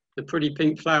picking the pretty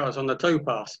pink flowers on the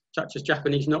towpath, such as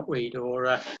Japanese knotweed,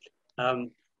 or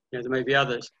there may be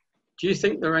others. Do you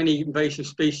think there are any invasive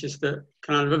species that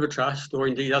Canal and River Trust, or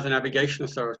indeed other navigation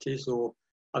authorities or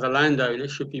other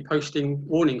landowners, should be posting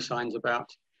warning signs about?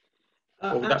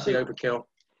 Or would that be overkill?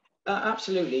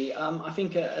 Absolutely. I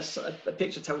think a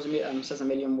picture says a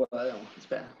million words. Oh, it's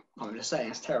better. I'm just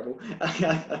saying, it's terrible.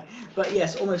 But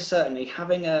yes, almost certainly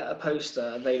having a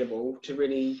poster available to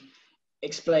really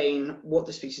explain what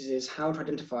the species is, how to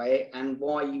identify it, and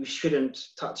why you shouldn't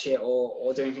touch it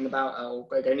or do anything about it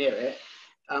or go near it.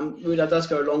 Really, that does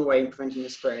go a long way in preventing the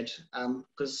spread.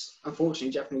 Because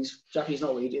unfortunately, Japanese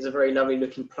knotweed is a very lovely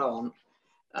looking plant.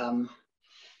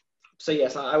 So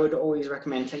yes, I would always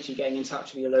recommend potentially getting in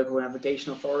touch with your local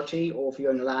navigation authority, or if you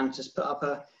own the land, just put up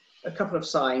a couple of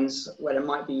signs where there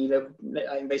might be local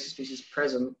invasive species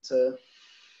present to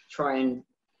try and,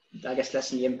 I guess,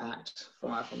 lessen the impact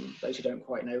from those who don't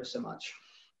quite know so much.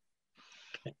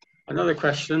 Okay. Another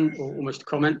question, or almost a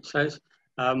comment, says,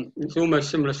 it's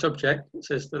almost similar subject. It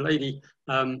says the lady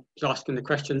who's asking the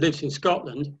question lives in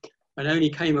Scotland and only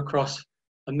came across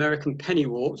American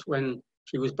pennywort when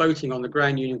she was boating on the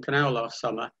Grand Union Canal last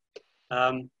summer.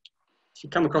 She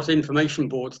came across information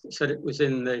boards that said it was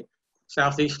in the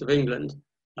southeast of England.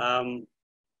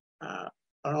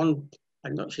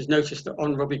 She's noticed that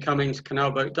on Robbie Cummings'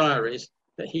 Canal Boat Diaries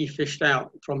that he fished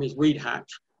out from his weed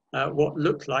hatch what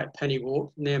looked like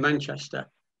pennywort near Manchester.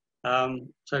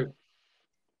 So,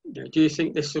 do you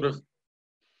think this sort of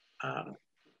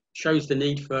shows the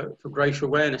need for greater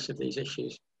awareness of these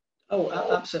issues? Oh,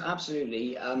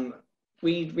 absolutely.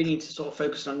 We really need to sort of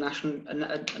focus on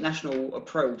a national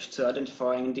approach to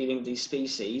identifying and dealing with these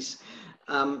species.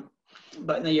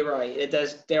 But no, you're right.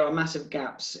 There are massive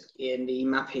gaps in the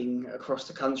mapping across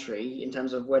the country in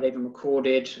terms of where they've been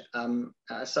recorded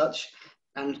as such.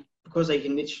 And because they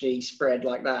can literally spread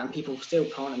like that and people still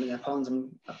plant them in their ponds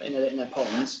and in their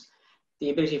ponds,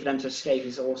 the ability for them to escape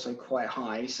is also quite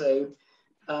high. So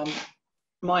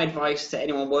my advice to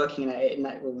anyone working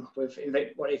with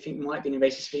what they think might be an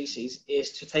invasive species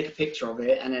is to take a picture of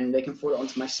it, and then they can forward it on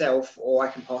to myself, or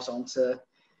I can pass it on to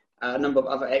a number of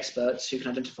other experts who can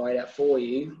identify that for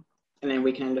you. And then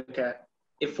we can look at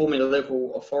informing the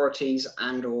local authorities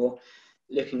and or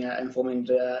looking at informing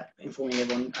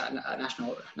everyone at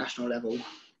national level.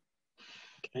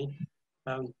 Okay.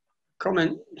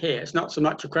 Comment here, it's not so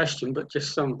much a question, but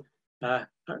just some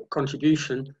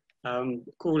contribution.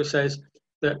 Caller says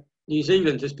that New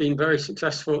Zealand has been very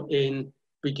successful in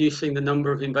reducing the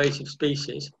number of invasive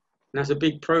species and has a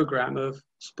big program of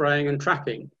spraying and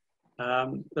trapping.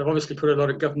 They've obviously put a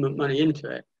lot of government money into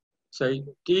it. So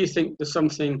do you think there's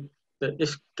something that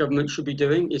this government should be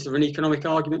doing? Is there an economic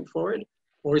argument for it?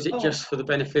 Or is it just for the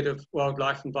benefit of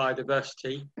wildlife and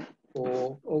biodiversity?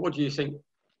 Or what do you think?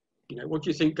 What do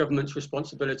you think government's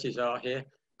responsibilities are here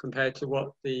compared to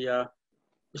what the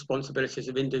responsibilities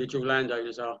of individual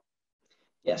landowners are?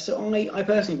 Yeah, so I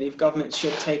personally believe governments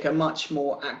should take a much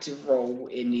more active role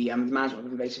in the management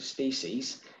of invasive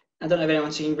species. I don't know if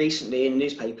anyone's seen recently in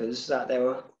newspapers that there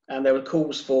were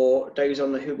calls for those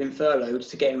who have been furloughed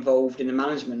to get involved in the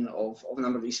management of a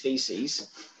number of these species.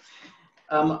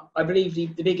 I believe the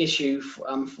big issue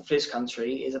for this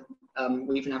country is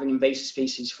we've been having invasive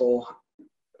species for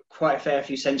quite a fair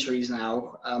few centuries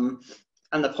now,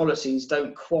 and the policies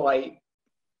don't quite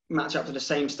match up to the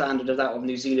same standard of that of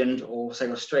New Zealand or say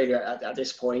Australia at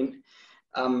this point,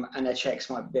 and their checks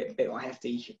might be a bit more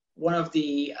hefty. One of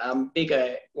the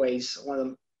bigger ways, one of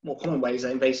the more common ways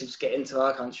that invasives get into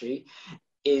our country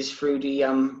is through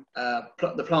the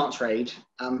plant trade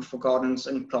for gardens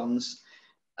and ponds,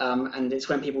 and it's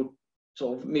when people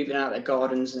sort of moving out their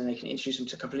gardens and they can introduce them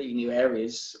to completely new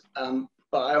areas.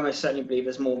 But I almost certainly believe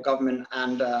there's more government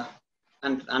and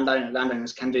and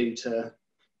landowners can do to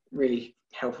really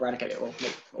help eradicate it or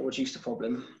reduce the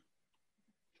problem.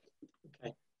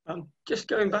 Okay. Just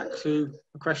going back to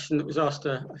a question that was asked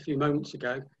a few moments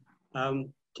ago,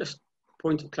 just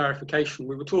point of clarification.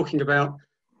 We were talking about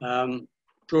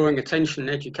drawing attention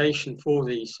and education for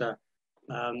these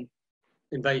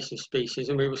invasive species,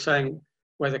 and we were saying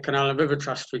whether Canal and River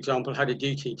Trust, for example, had a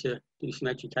duty to do some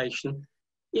education.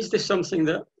 Is this something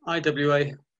that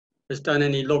IWA has done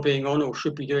any lobbying on, or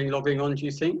should be doing lobbying on, do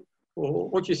you think? Or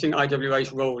what do you think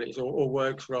IWA's role is, or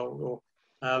WERG's role,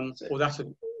 or that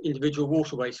of individual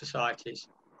waterway societies?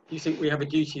 Do you think we have a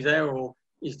duty there, or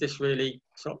is this really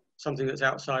something that's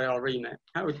outside our remit?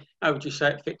 How would you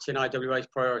say it fits in IWA's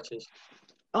priorities?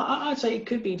 I'd say it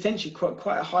could be potentially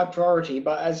quite a high priority,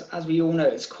 but as we all know,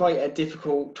 it's quite a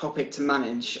difficult topic to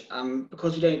manage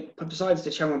because we don't, besides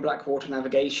the Channel and Blackwater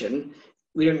navigation,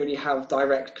 we don't really have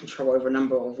direct control over a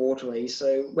number of waterways.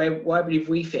 So where I believe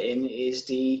we fit in is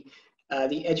the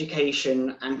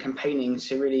education and campaigning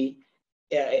to really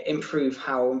improve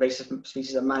how invasive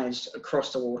species are managed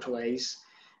across the waterways.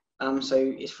 So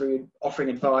it's through offering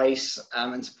advice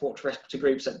and support to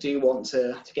groups that do want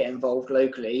to get involved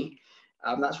locally.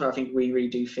 That's where I think we really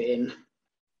do fit in.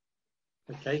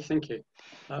 Okay, thank you.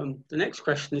 The next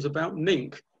question is about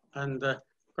mink, and the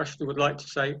questioner would like to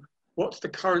say, what's the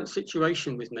current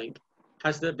situation with mink?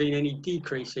 Has there been any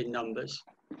decrease in numbers?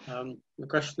 The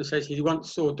questioner says he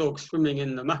once saw dogs swimming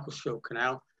in the Macclesfield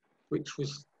Canal, which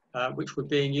were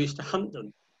being used to hunt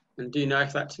them. And do you know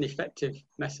if that's an effective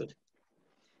method?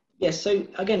 Yes. So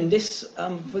again, this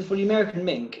for the American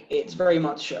mink, it's very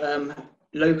much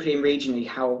locally and regionally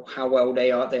how well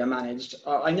they are managed.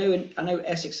 I know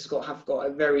Essex have got a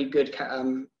very good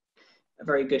campaign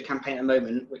at the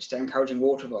moment, which they're encouraging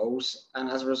water voles, and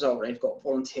as a result, they've got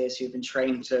volunteers who've been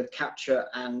trained to capture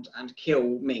and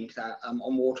kill mink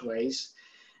on waterways.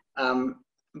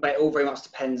 But it all very much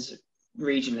depends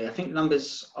regionally. I think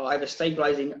numbers are either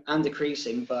stabilising and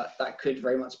decreasing, but that could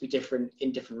very much be different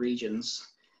in different regions.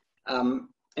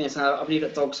 And so I believe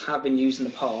that dogs have been used in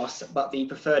the past, but the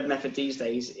preferred method these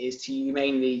days is to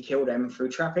mainly kill them through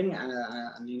trapping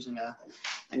and using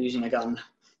a gun.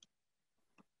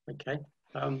 Okay.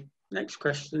 Next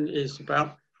question is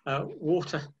about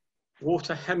water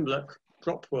hemlock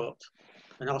dropwort,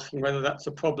 and asking whether that's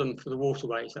a problem for the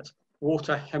waterways. That's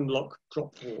water hemlock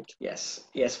dropwort. Yes,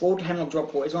 water hemlock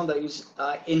dropwort is one of those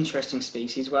interesting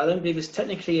species where I don't believe it's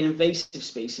technically an invasive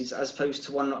species as opposed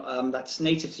to one that's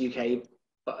native to the UK.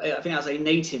 But I think that's a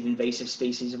native invasive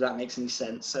species, if that makes any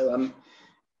sense. So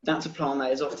that's a plant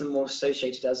that is often more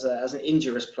associated as an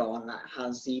injurious plant that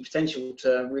has the potential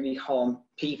to really harm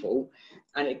people,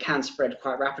 and it can spread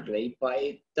quite rapidly, but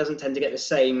it doesn't tend to get the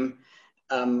same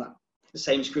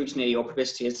scrutiny or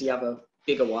publicity as the other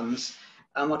bigger ones.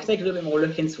 I can take a little bit more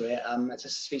look into it. It's a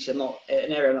species an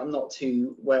area I'm not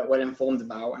too well informed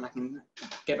about, and I can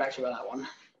get back to you about that one.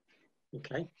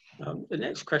 Okay. The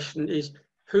next question is,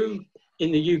 who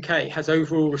in the UK has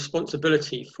overall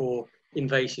responsibility for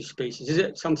invasive species? Is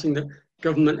it something that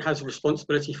government has a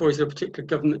responsibility for? Is there a particular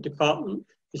government department?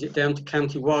 Is it down to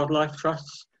county wildlife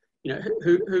trusts? You know,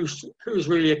 who's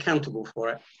really accountable for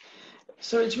it?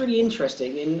 So it's really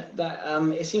interesting in that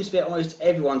it seems to be almost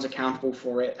everyone's accountable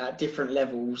for it at different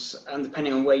levels, and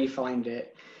depending on where you find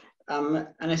it. And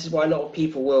this is why a lot of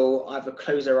people will either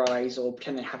close their eyes or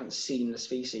pretend they haven't seen the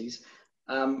species.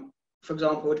 For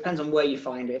example, it depends on where you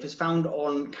find it. If it's found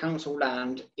on council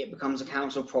land, it becomes a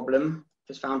council problem. If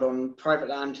it's found on private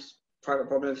land, private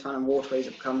problem. If it's found on waterways,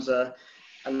 it becomes a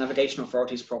navigation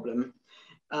authority's problem.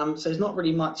 So there's not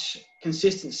really much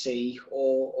consistency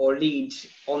or lead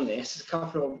on this. There's a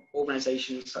couple of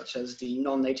organisations such as the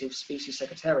Non-Native Species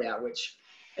Secretariat, which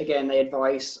again, they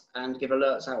advise and give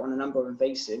alerts out on a number of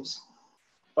invasives,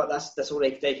 but that's all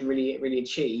they can really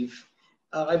achieve.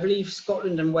 I believe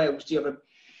Scotland and Wales do have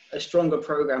a stronger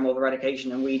programme of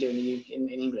eradication than we do in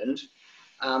England.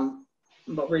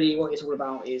 But really what it's all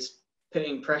about is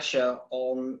putting pressure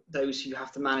on those who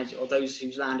have to manage it, or those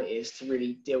whose land it is, to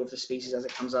really deal with the species as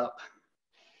it comes up.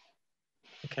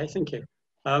 Okay, thank you.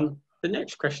 The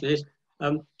next question is,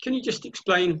 can you just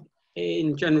explain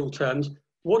in general terms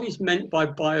what is meant by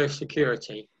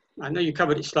biosecurity? I know you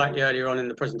covered it slightly earlier on in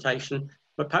the presentation,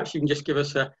 but perhaps you can just give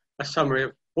us a summary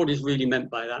of what is really meant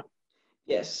by that.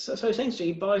 Yes, so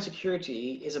essentially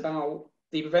biosecurity is about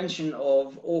the prevention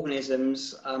of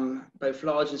organisms, both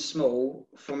large and small,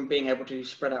 from being able to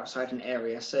spread outside an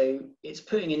area. So it's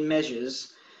putting in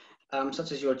measures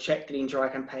such as your check, clean, dry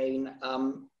campaign,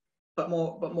 but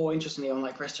more interestingly on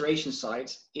like restoration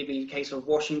sites, it'd be a case of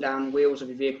washing down wheels of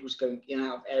your vehicles going in and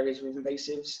out of areas with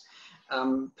invasives,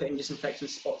 putting disinfectant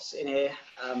spots in here,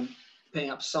 putting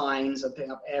up signs and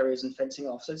putting up areas and fencing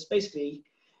off. So it's basically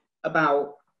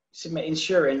about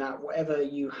ensuring that whatever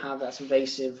you have that's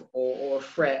invasive or a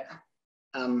threat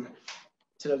to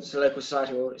the local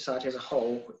society or society as a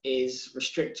whole is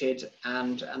restricted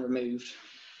and removed.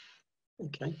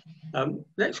 Okay.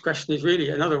 Next question is really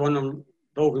another one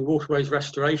involving waterways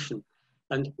restoration,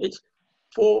 and it's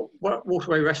for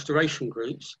waterway restoration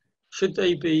groups. Should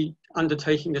they be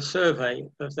undertaking a survey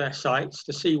of their sites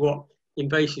to see what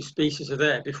invasive species are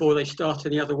there before they start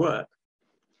any other work?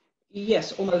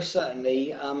 Yes, almost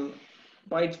certainly.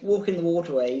 By walking the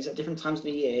waterways at different times of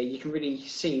the year, you can really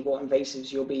see what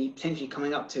invasives you'll be potentially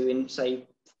coming up to in, say,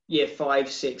 year 5,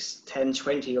 6, 10,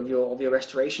 20 of your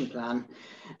restoration plan.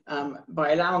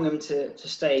 By allowing them to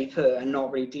stay put and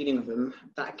not really dealing with them,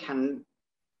 that can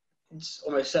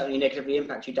almost certainly negatively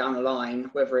impact you down the line,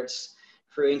 whether it's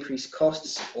through increased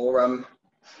costs or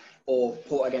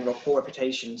poor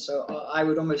reputation. So I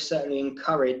would almost certainly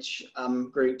encourage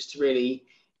groups to really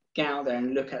get out there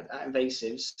and look at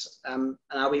invasives, and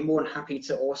I'll be more than happy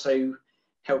to also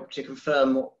help to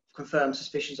confirm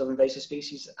suspicions of invasive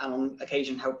species, and on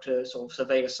occasion help to sort of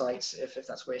survey the sites if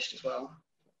that's wished as well.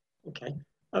 Okay.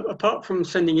 Apart from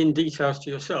sending in details to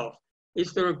yourself,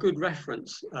 is there a good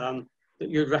reference that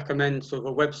you'd recommend, sort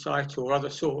of a website or other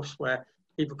source where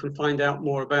people can find out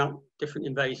more about different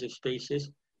invasive species?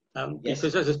 Yes.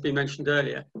 Because as has been mentioned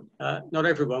earlier, not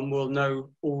everyone will know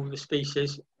all the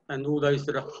species and all those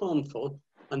that are harmful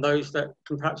and those that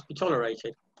can perhaps be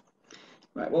tolerated.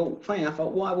 Right. Well, funny enough,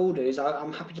 what I will do is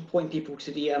I'm happy to point people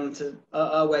to the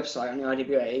our website on the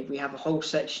IWA. We have a whole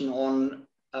section on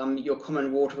your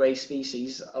common waterway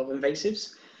species of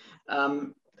invasives.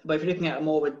 But if you're looking at a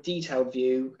more of a detailed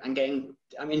view and getting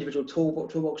individual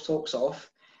toolbox talks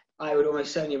off, I would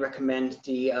almost certainly recommend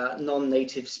the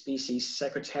Non-Native Species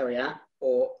Secretariat,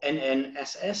 or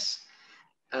NNSS.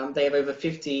 They have over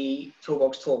 50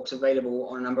 toolbox talks available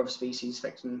on a number of species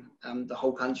affecting the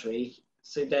whole country.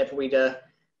 So they're probably the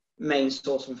main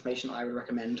source of information I would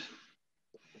recommend.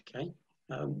 Okay.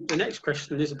 The next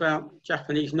question is about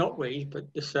Japanese knotweed,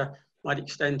 but this might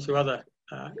extend to other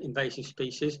invasive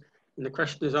species. And the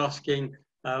question is asking,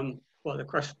 well, the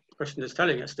question is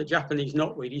telling us that Japanese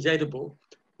knotweed is edible.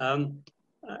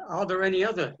 Are there any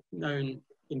other known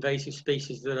invasive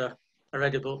species that are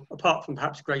edible, apart from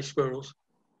perhaps grey squirrels?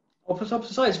 Well,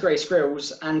 besides grey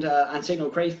squirrels and signal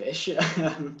crayfish,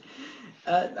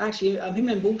 actually,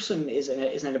 Himalayan balsam is an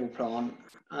edible plant.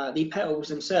 The petals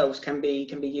themselves can be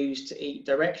used to eat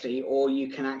directly, or you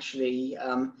can actually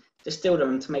distill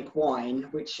them to make wine,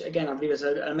 which again I believe is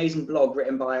an amazing blog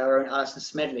written by our own Alison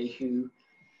Smedley, who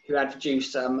had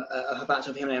produced a batch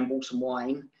of Himalayan balsam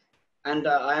wine. And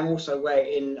I am also aware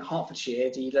in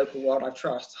Hertfordshire, the local wildlife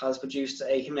trust has produced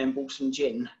a Himalayan balsam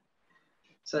gin.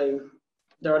 So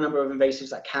there are a number of invasives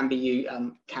that can be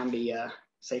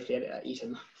safely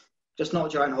eaten, just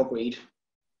not giant hogweed.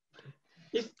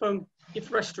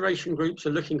 If restoration groups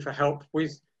are looking for help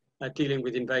with dealing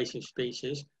with invasive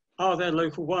species, are there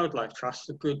local wildlife trusts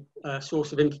a good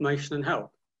source of information and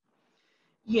help?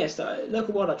 Yes, the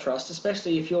local wildlife trust,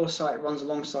 especially if your site runs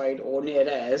alongside or near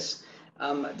theirs,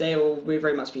 they will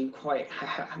very much be quite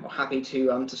happy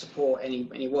to support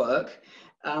any work.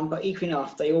 But equally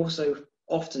enough, they also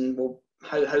often will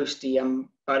host the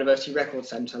Biodiversity Record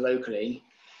Centre locally.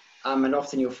 And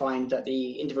often you'll find that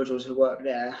the individuals who work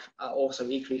there are also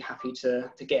equally happy to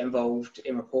get involved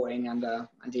in reporting and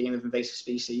dealing with invasive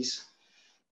species.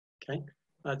 Okay.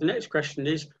 The next question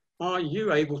is, are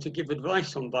you able to give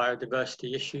advice on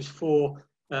biodiversity issues for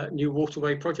new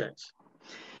waterway projects?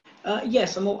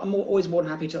 Yes, I'm always more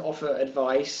than happy to offer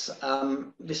advice.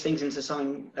 This links into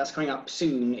something that's coming up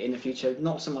soon in the future,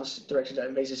 not so much directed at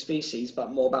invasive species,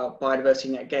 but more about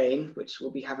biodiversity net gain, which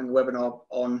we'll be having a webinar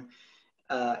on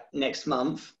next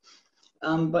month.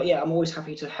 But yeah, I'm always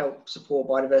happy to help support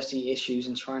biodiversity issues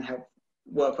and try and help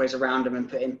work ways around them and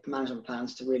put in management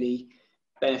plans to really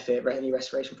benefit any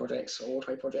restoration projects or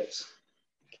waterway projects.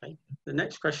 Okay. The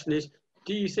next question is,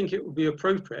 do you think it would be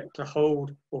appropriate to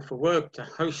hold or for work to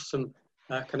host some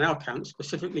canal camps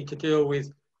specifically to deal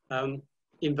with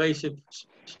invasive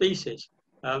species,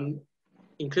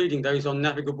 including those on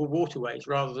navigable waterways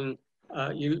rather than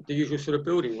the usual sort of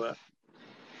building work?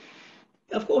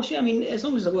 Of course, yeah. I mean, as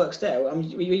long as the work's there,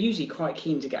 we're usually quite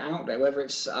keen to get out there, whether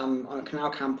it's on a canal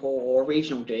camp or a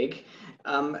regional dig.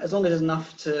 As long as there's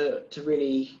enough to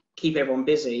really keep everyone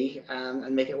busy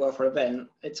and make it a worthwhile event,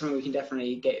 it's something we can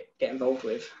definitely get involved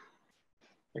with.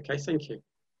 Okay, thank you.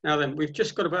 Now then, we've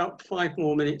just got about 5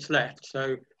 more minutes left.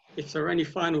 So if there are any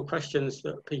final questions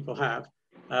that people have,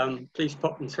 please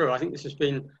pop them through. I think this has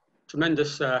been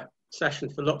tremendous session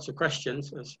for lots of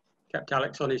questions, has kept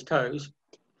Alex on his toes.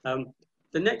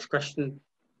 The next question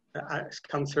that Alex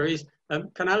come through is,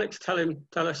 can Alex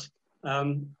tell us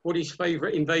what his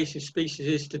favourite invasive species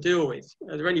is to deal with?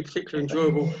 Are there any particular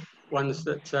enjoyable ones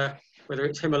that, whether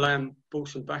it's Himalayan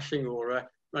balsam bashing or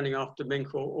running after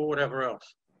mink or whatever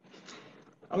else?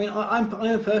 I mean,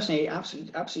 I personally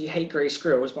absolutely hate grey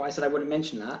squirrels, but I said I wouldn't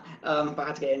mention that. But I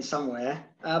had to get in somewhere.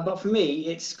 But for me,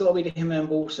 it's got to be the Himalayan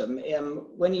balsam.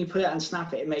 When you put it and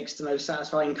snap it, it makes the most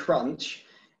satisfying crunch,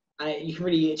 and you can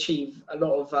really achieve a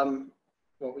lot of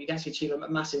well, you can actually achieve a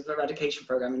massive eradication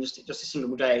program in just a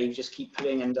single day. You just keep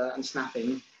pulling and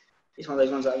snapping. It's one of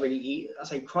those ones that are really, I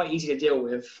say, quite easy to deal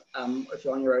with if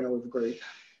you're on your own or with a group.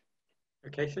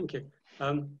 Okay, thank you.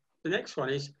 The next one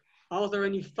is, are there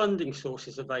any funding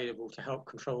sources available to help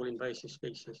control invasive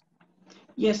species?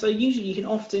 Yeah, so usually you can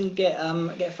often get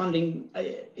funding.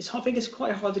 I think it's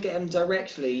quite hard to get them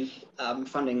directly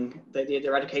funding the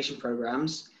eradication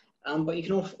programs, but you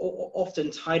can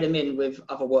often tie them in with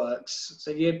other works.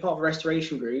 So if you're part of a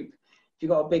restoration group, if you've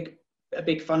got a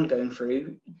big fund going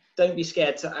through, don't be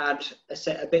scared to add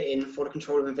a bit in for the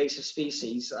control of invasive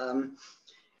species.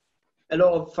 A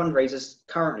lot of fundraisers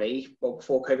currently, well,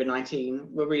 before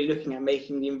COVID-19, were really looking at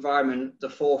making the environment the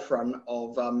forefront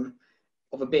of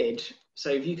a bid. So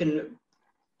if you can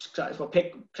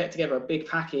collect together a big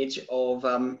package of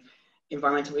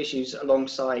environmental issues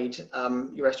alongside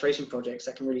your restoration projects,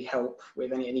 that can really help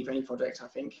with any project, I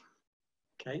think.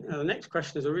 Okay, now the next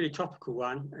question is a really topical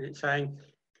one, and it's saying,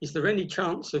 is there any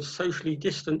chance of socially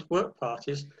distant work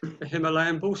parties for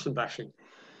Himalayan balsam bashing?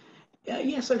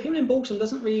 Yeah, so Himalayan balsam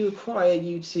doesn't really require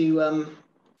you to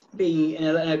be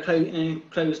in a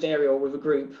closed area or with a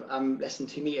group less than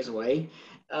 2 meters away.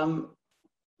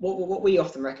 What we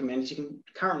often recommend is you can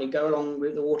currently go along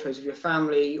with the waterways with your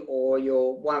family or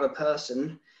your one other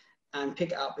person and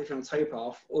pick it up if you're on a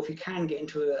towpath, or if you can get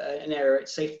into an area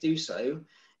it's safe to do so,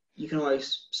 you can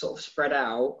always sort of spread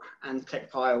out and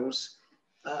collect piles.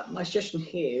 My suggestion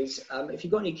here is if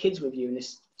you've got any kids with you in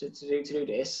this to do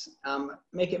this,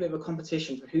 make it a bit of a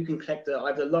competition for who can collect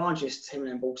either the largest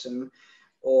Himalayan balsam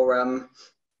or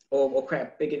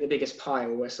create the biggest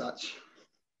pile as such.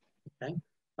 Okay.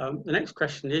 The next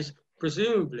question is,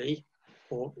 presumably,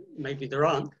 or maybe there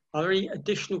aren't, are there any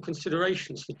additional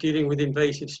considerations for dealing with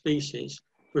invasive species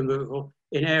removal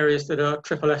in areas that are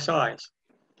triple SIs?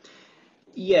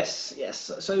 Yes.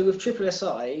 So with triple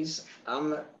SIs,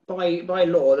 by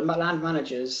law, the land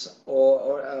managers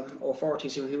or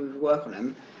authorities who work on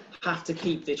them have to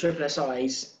keep the triple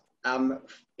SIs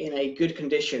in a good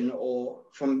condition, or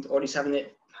at least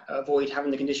avoid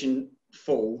having the condition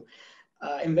full.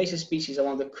 Invasive species are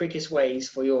one of the quickest ways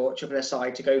for your triple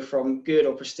SI to go from good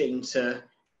or pristine to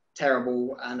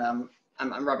terrible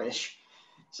and rubbish.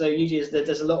 So usually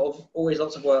there's always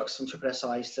lots of works from triple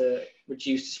SIs to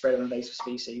reduce the spread of invasive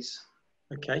species.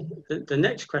 Okay, the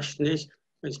next question is,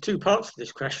 there's two parts to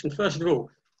this question. First of all,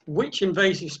 which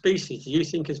invasive species do you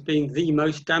think has been the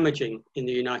most damaging in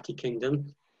the United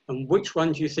Kingdom, and which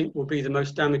one do you think will be the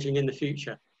most damaging in the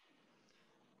future?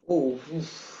 Oh,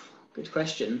 good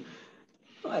question.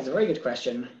 Oh, that's a very good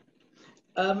question.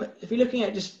 If you're looking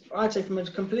at I'd say from a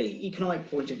completely economic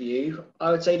point of view,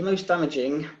 I would say the most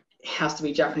damaging has to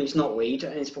be Japanese knotweed,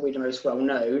 and it's probably the most well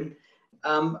known.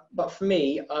 But for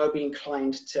me, I would be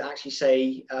inclined to actually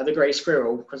say the grey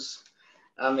squirrel, because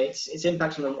its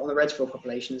impact on the red squirrel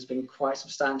population has been quite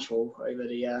substantial over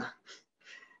the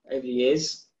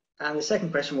years. And the second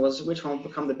question was, which one will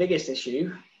become the biggest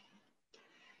issue?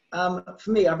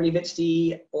 For me, I believe it's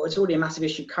already a massive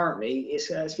issue currently. It's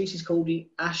a species called the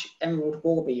ash emerald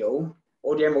boar beetle,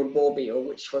 or the emerald boar beetle,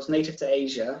 which was native to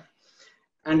Asia.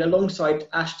 And alongside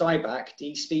ash dieback,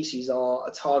 these species are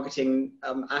targeting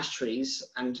ash trees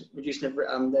and reducing their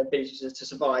ability to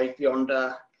survive beyond,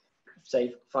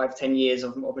 say, 5 to 10 years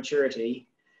of maturity.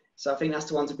 So I think that's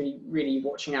the one to be really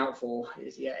watching out for,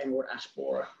 is the emerald ash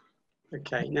borer.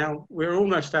 Okay, now we're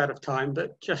almost out of time,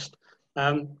 but just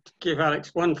to give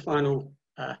Alex one final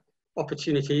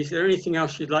opportunity, is there anything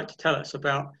else you'd like to tell us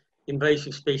about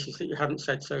invasive species that you haven't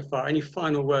said so far? Any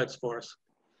final words for us?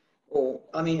 Or,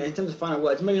 I mean, in terms of final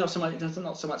words, maybe not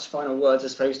so much final words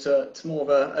as opposed to more of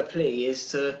a plea, is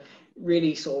to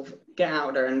really sort of get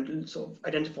out there and sort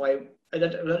of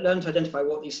learn to identify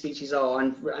what these species are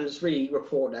and just really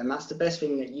report them. That's the best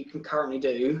thing that you can currently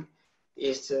do,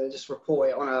 is to just report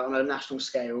it on a national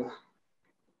scale.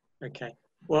 Okay.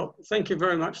 Well, thank you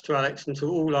very much to Alex and to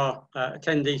all our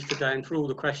attendees today and for all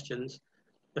the questions.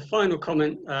 The final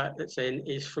comment that's in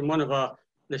is from one of our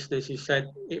listeners who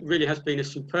said, it really has been a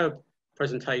superb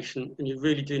presentation, and you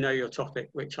really do know your topic,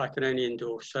 which I can only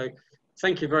endorse. So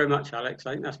thank you very much, Alex.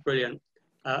 I think that's brilliant.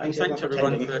 And thanks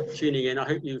everyone for tuning in. I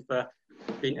hope you've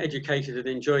been educated and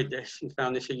enjoyed this and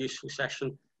found this a useful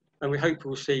session. And we hope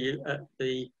we'll see you at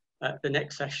the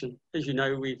next session. As you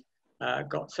know, we've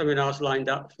got seminars lined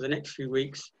up for the next few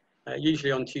weeks,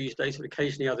 usually on Tuesdays, but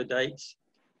occasionally other dates.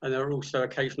 And there are also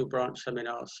occasional branch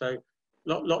seminars. So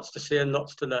lots to see and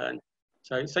lots to learn.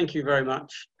 So thank you very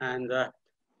much, and hope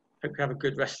you have a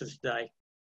good rest of the day.